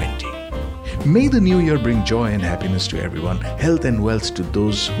 2020. May the new year bring joy and happiness to everyone, health and wealth to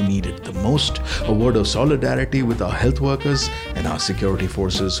those who need it the most, a word of solidarity with our health workers and our security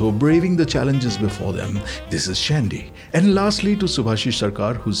forces who are braving the challenges before them. This is Shandy. And lastly to Subhashish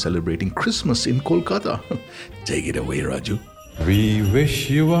Sarkar, who's celebrating Christmas in Kolkata. Take it away, Raju. We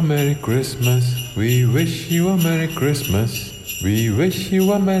wish you a Merry Christmas. We wish you a Merry Christmas. We wish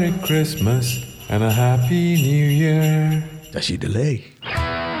you a Merry Christmas and a Happy New Year. Does she delay?